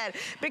leave your bed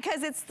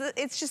because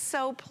it's just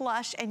so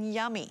plush and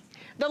yummy.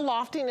 The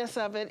loftiness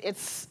of it,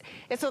 it's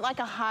like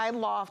a high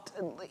loft,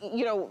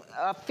 you know,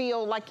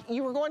 feel like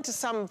you were going to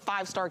some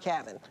 5-star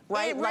cabin,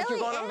 right? Like you're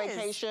going on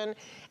vacation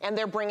and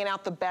they're bringing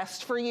out the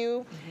best for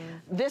you.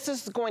 This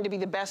is going to be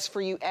the best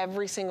for you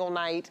every single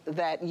night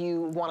that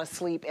you want to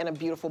sleep in a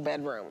beautiful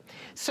bedroom.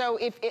 So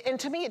and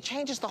to me, it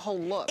changes the whole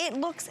look. It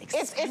looks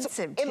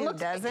expensive too,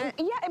 doesn't it?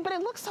 Yeah, but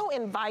it looks so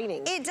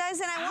inviting. It does,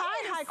 and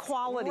high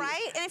quality.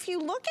 Right, and if you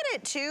look at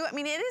it too, I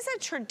mean, it is a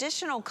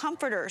traditional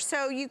comforter.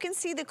 So you can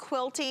see the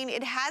quilting.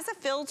 It has a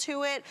feel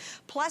to it.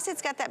 Plus,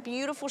 it's got that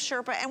beautiful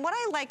Sherpa. And what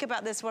I like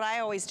about this, what I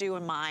always do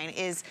in mine,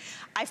 is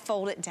I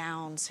fold it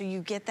down. So you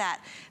get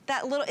that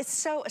little, it's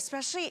so,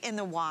 especially in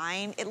the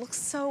wine, it looks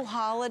so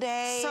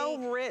holiday. So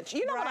rich.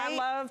 You know what I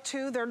love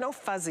too? There are no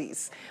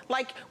fuzzies.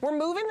 Like, we're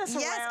moving this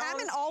around. Yes, I'm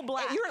in all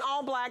black. You're in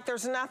all black.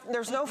 There's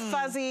no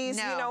fuzzies,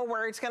 you know,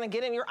 where it's gonna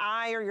get in your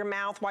eye or your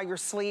mouth while you're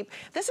asleep.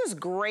 This is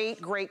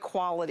great, great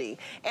quality.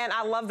 And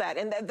I love that.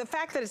 And the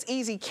fact that it's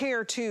easy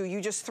care too,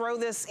 you just throw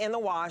this in the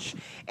wash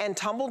and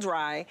tumble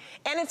dry.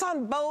 And it's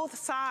on both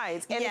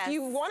sides. And if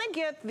you wanna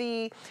get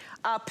the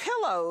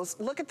pillows,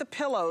 look at the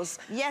pillows.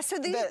 Yeah, so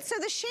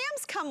the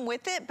shams come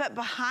with it, but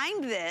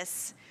behind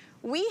this,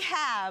 We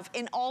have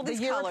in all these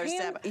colors,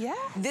 Deb. Yeah.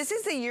 This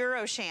is the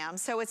Euro Sham,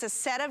 so it's a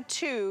set of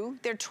 2.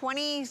 They're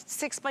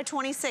 26 by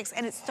 26,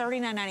 and it's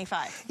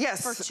 $39.95.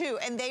 Yes. For 2,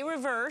 and they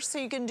reverse, so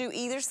you can do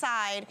either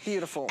side.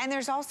 Beautiful. And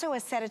there's also a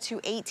set of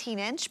 2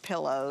 18-inch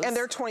pillows. And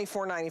they're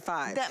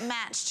 $24.95. That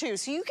match too,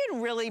 so you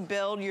can really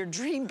build your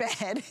dream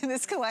bed in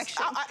this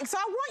collection. So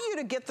I want you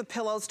to get the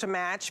pillows to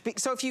match.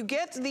 So if you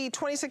get the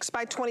 26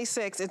 by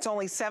 26, it's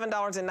only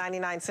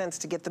 $7.99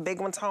 to get the big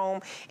ones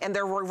home, and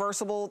they're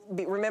reversible.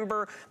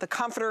 Remember, the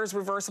comforter is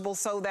reversible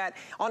so that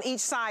on each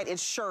side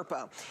it's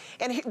Sherpa.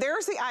 And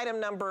there's the item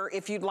number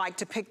if you'd like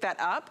to pick that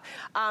up.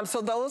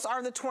 So those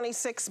are the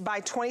 26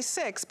 by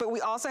 26, but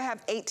we also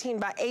have 18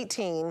 by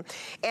 18,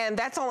 and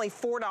that's only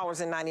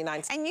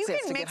 $4.99. And you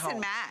can mix and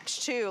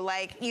match too.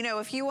 Like, you know,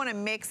 if you want to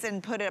mix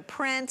and put a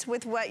print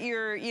with what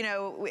you're, you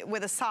know,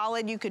 with a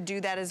solid, you could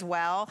do that as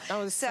well.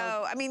 Oh,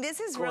 so I mean, this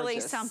is gorgeous. Really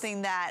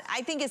something that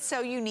I think is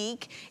so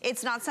unique.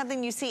 It's not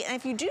something you see, and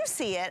if you do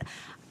see it,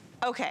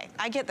 okay,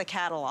 I get the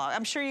catalog.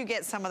 I'm sure you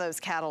get some of those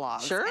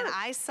catalogs. Sure. And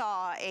I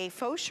saw a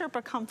faux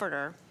Sherpa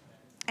comforter,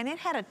 and it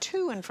had a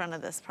 2 in front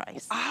of this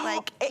price. Oh,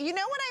 like, you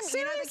know what I mean?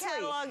 Seriously.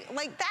 You know, the catalog,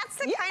 like that's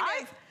the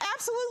kind of.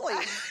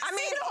 Absolutely. I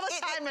mean, all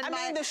the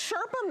time in the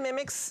Sherpa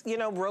mimics, you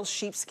know, real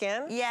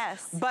sheepskin.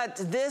 Yes. But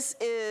this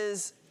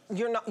is,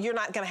 you're not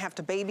going to have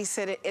to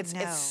babysit it. It's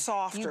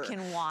softer. You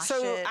can wash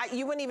so it.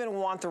 You wouldn't even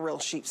want the real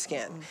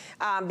sheepskin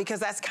because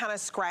that's kind of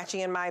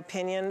scratchy in my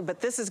opinion. But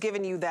this is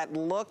giving you that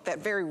look, that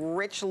very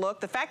rich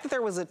look. The fact that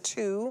there was a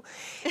 2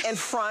 in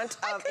front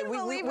of it, we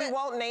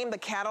won't name the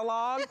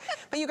catalog.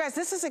 But you guys,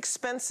 this is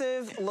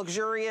expensive,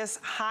 luxurious,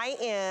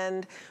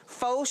 high-end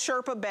faux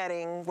Sherpa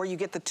bedding where you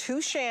get the 2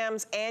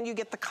 shams and you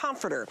get the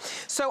comforter.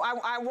 So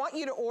I want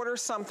you to order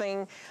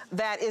something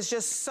that is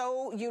just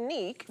so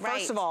unique,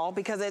 first of all,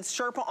 because it's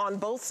Sherpa on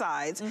both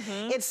sides.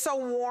 It's so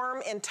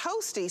warm and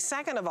toasty,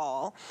 second of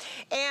all.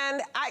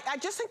 And I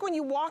just think when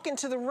you walk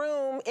into the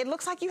room, it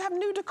looks like you have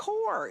new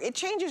decor. It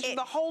changes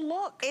the whole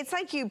look. It's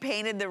like you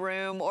painted the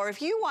room, or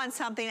if you want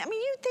something, I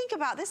mean, you think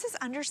about, this is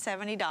under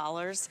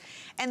 $70,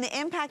 and the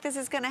impact this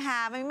is gonna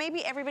have. I mean,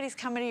 maybe everybody's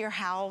coming to your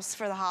house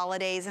for the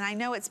holidays, and I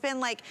know it's been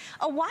like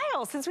a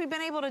while since we've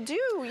been able to do,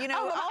 you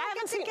know, I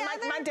haven't seen,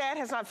 my dad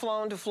has not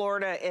flown to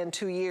Florida in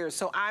 2 years,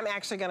 so I'm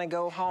actually gonna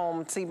go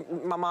home, see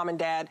my mom and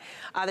dad.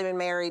 They've been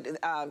married,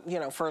 you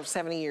know, for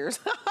 70 years.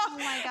 Oh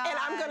my gosh. And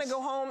I'm gonna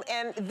go home,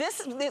 and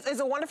this is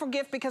a wonderful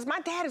gift because my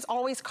dad is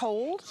always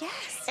cold.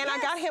 Yes. And I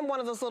got him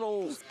one of those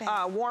little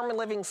warm and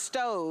living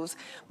stoves,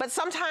 but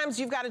sometimes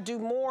you've got to do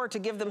more to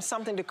give them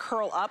something to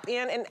curl up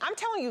in, and I'm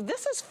telling you,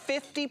 this is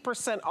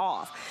 50%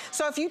 off.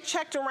 So if you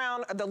checked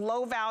around, the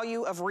low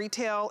value of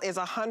retail is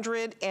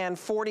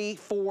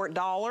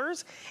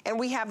 $144, and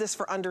we have this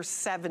for under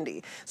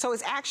 $70. So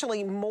it's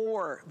actually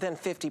more than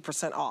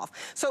 50% off.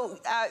 So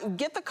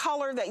get the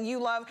color that you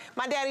love.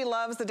 My daddy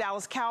loves the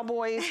Dallas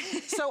Cowboys,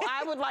 so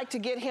I would like to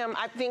get him,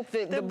 I think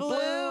the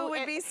blue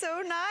would be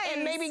so nice.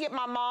 And maybe get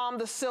my mom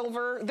the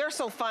silver. They're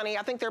so funny.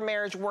 I think their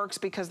marriage works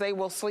because they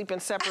will sleep in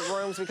separate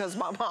rooms because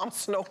my mom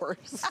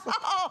snores.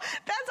 Oh,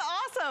 that's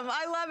awesome.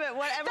 I love it.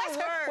 Whatever works.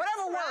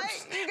 Whatever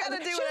works. Right? You gotta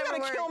do She's whatever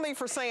gonna kill me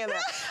for saying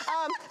that.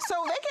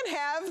 So they can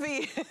have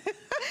the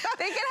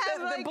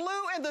the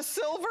blue and the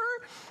silver.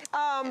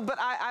 But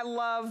I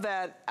love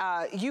that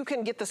you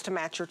can get this to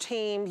match your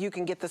team. You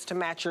can get this to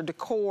match your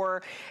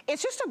decor.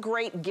 It's just a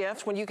great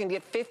gift when you can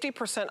get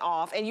 50%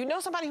 off, and you know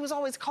somebody who's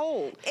always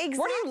cold. Exactly.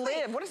 Where do you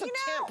live? What is the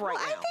temp right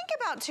now? I think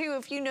about too,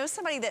 if you know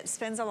somebody that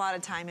spends a lot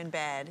of time in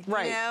bed.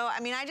 Right. You know, I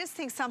mean, I just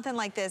think something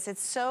like this,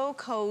 it's so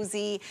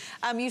cozy.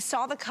 You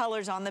saw the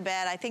colors on the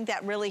bed. I think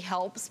that really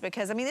helps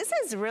because, I mean, this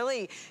is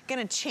really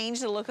gonna change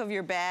the look of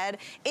your bed.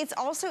 It's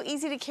also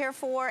easy to care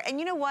for, and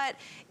you know what?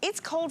 It's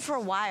cold for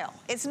a while.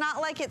 It's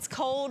not like it's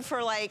cold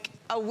for like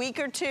a week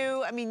or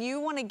two. I mean, you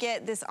wanna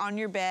get this on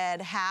your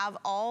bed, have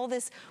all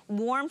this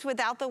warmth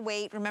without the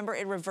weight. Remember,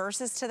 it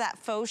reverses to that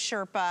faux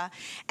Sherpa.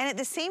 And at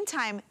the same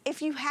time,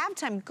 if you have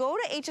time, go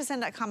to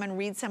hsn.com and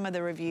read some of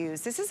the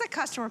reviews. This is a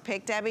customer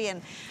pick, Debbie,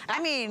 and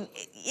I mean,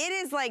 it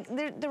is like,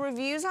 the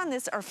reviews on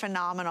this are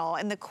phenomenal,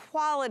 and the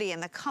quality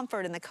and the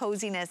comfort and the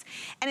coziness,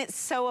 and it's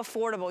so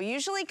affordable.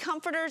 Usually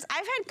comforters,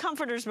 I've had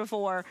comforters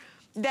before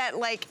that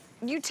like,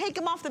 you take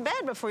them off the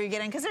bed before you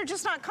get in because they're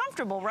just not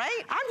comfortable,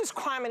 right? I'm just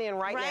climbing in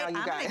right now, you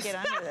guys. I'm gonna get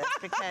under this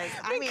because,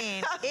 I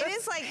mean, it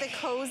is like the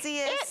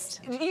coziest.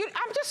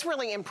 I'm just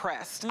really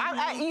impressed.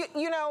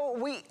 You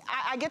know,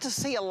 I get to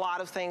see a lot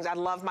of things. I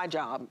love my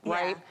job,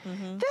 right?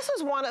 This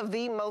is one of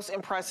the most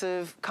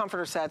impressive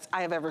comforter sets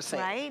I have ever seen.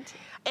 Right.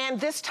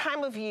 And this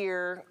time of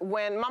year,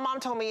 when my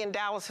mom told me in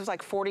Dallas it was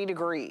like 40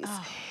 degrees.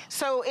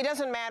 So it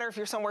doesn't matter if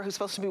you're somewhere who's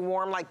supposed to be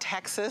warm like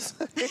Texas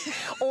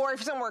or if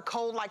you're somewhere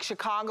cold like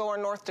Chicago or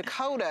North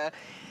Dakota.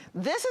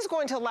 This is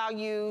going to allow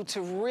you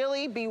to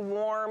really be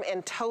warm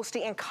and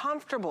toasty and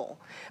comfortable,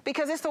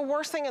 because it's the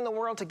worst thing in the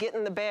world to get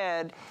in the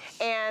bed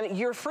and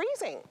you're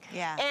freezing.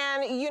 Yeah.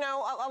 And you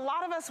know, a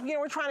lot of us, you know,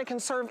 we're trying to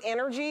conserve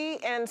energy,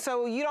 and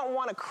so you don't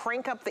want to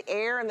crank up the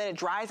air and then it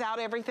dries out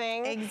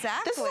everything.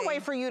 Exactly. This is a way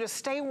for you to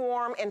stay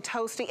warm and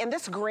toasty. And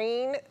this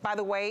green, by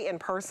the way, in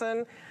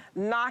person,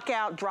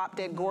 knockout, drop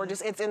dead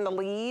gorgeous. It's in the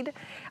lead.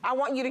 I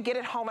want you to get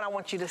it home and I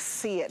want you to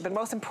see it. But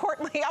most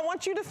importantly, I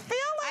want you to feel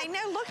it. I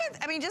know, look at,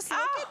 I mean, just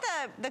look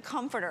at the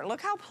comforter.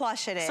 Look how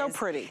plush it is. So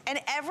pretty. And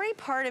every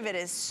part of it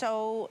is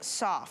so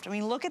soft. I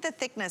mean, look at the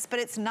thickness, but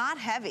it's not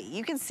heavy.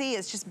 You can see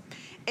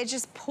it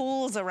just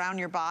pulls around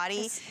your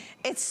body.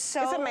 It's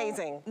so it's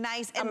amazing.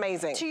 Nice. And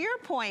amazing. To your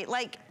point,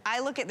 like, I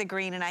look at the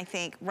green and I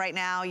think right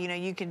now, you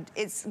know,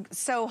 it's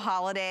so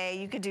holiday,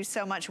 you could do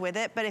so much with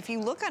it. But if you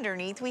look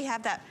underneath, we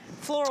have that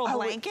floral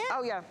blanket.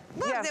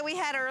 Look, that we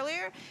had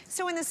earlier.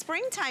 So in the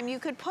springtime, you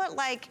could put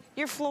like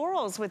your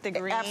florals with the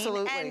green.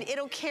 Absolutely. And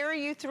it'll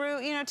carry you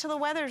through, you know, till the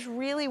weather's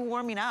really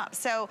warming up.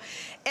 So,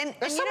 and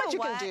there's so much you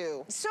can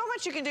do. So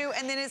much you can do,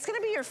 and then it's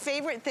gonna be your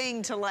favorite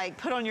thing to like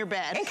put on your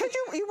bed. And could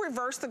you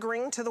reverse the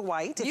green to the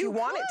white if you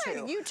wanted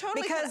to? You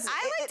totally could.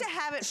 I like to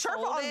have it sharp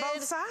folded. on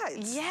both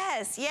sides.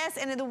 Yes, yes,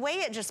 and the way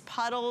it just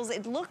puddles,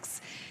 it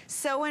looks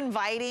so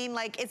inviting.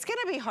 Like, it's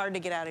gonna be hard to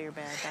get out of your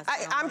bed.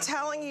 I'm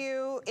telling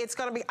you, it's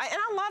gonna be, and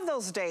I love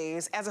those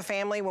days as a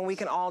family when we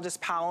can all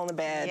just pile on the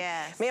bed.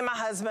 Yes. Me and my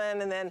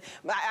husband, and then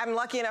I'm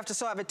lucky enough to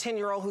still have a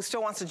 10-year-old who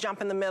still wants to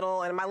jump in the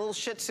middle, and my little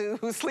Shih Tzu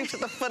who sleeps at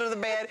the foot of the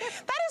bed.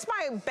 That is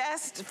my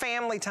best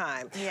family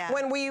time. Yeah.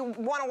 When we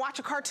wanna watch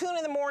a cartoon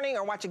in the morning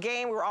or watch a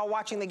game, we're all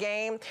watching the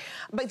game.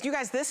 But you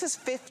guys, this is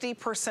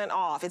 50%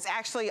 off. It's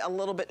actually a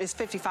little bit, it's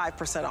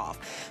 55%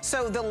 off.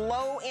 So the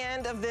low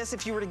end of this,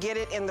 if you were to get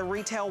it in the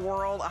retail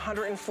world,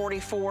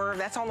 $144,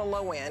 that's on the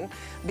low end,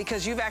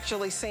 because you've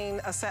actually seen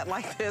a set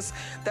like this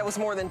that was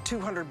more than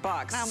 $200.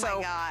 Oh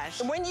my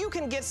gosh. When you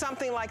can get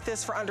something like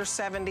this for under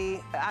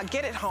 $70,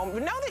 get it home.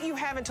 Know that you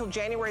have until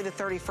January the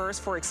 31st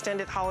for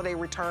extended holiday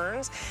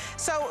returns.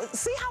 So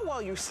see how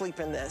well you sleep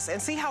in this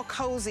and see how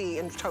cozy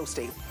and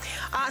toasty.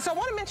 So I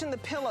want to mention the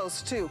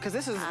pillows too, because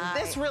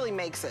this really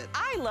makes it.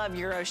 I love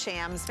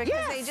Euroshams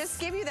because they just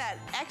give you that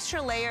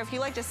extra layer. If you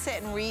like to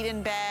sit and read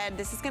in bed,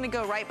 this is going to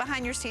go right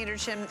behind your standard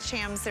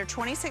shams. They're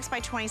 26 by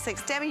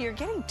 26. Debbie, you're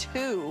getting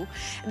two.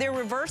 They're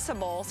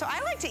reversible. So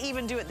I like to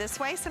even do it this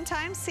way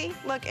sometimes. See,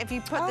 look, if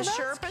you put the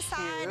Sherpa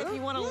side, if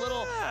you want a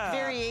little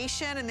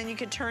variation, and then you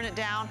could turn it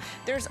down.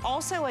 There's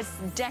also a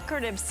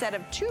decorative set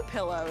of two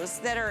pillows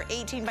that are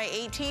 18 by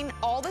 18,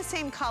 all the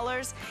same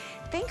colors.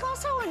 Think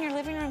also on your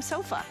living room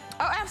sofa.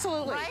 Oh,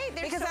 absolutely. Right?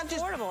 They're because so that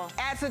just affordable.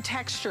 adds a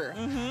texture.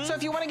 So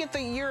if you want to get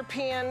the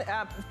European,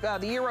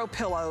 the Euro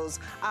pillows,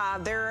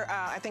 they're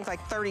I think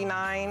like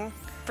 $39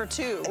 for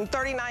two. And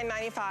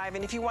 $39.95.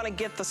 And if you want to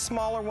get the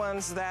smaller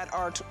ones that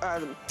are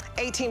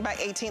 18 by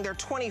 18, they're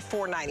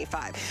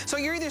 $24.95. So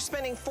you're either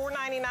spending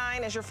 $4.99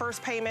 as your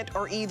first payment,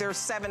 or either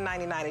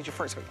 $7.99 as your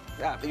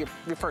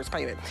first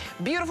payment.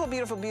 Beautiful,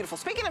 beautiful, beautiful.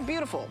 Speaking of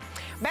beautiful,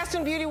 Best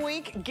in Beauty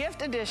Week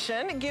gift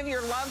edition. Give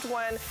your loved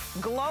one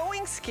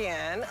glowing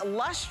skin,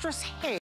 lustrous hair.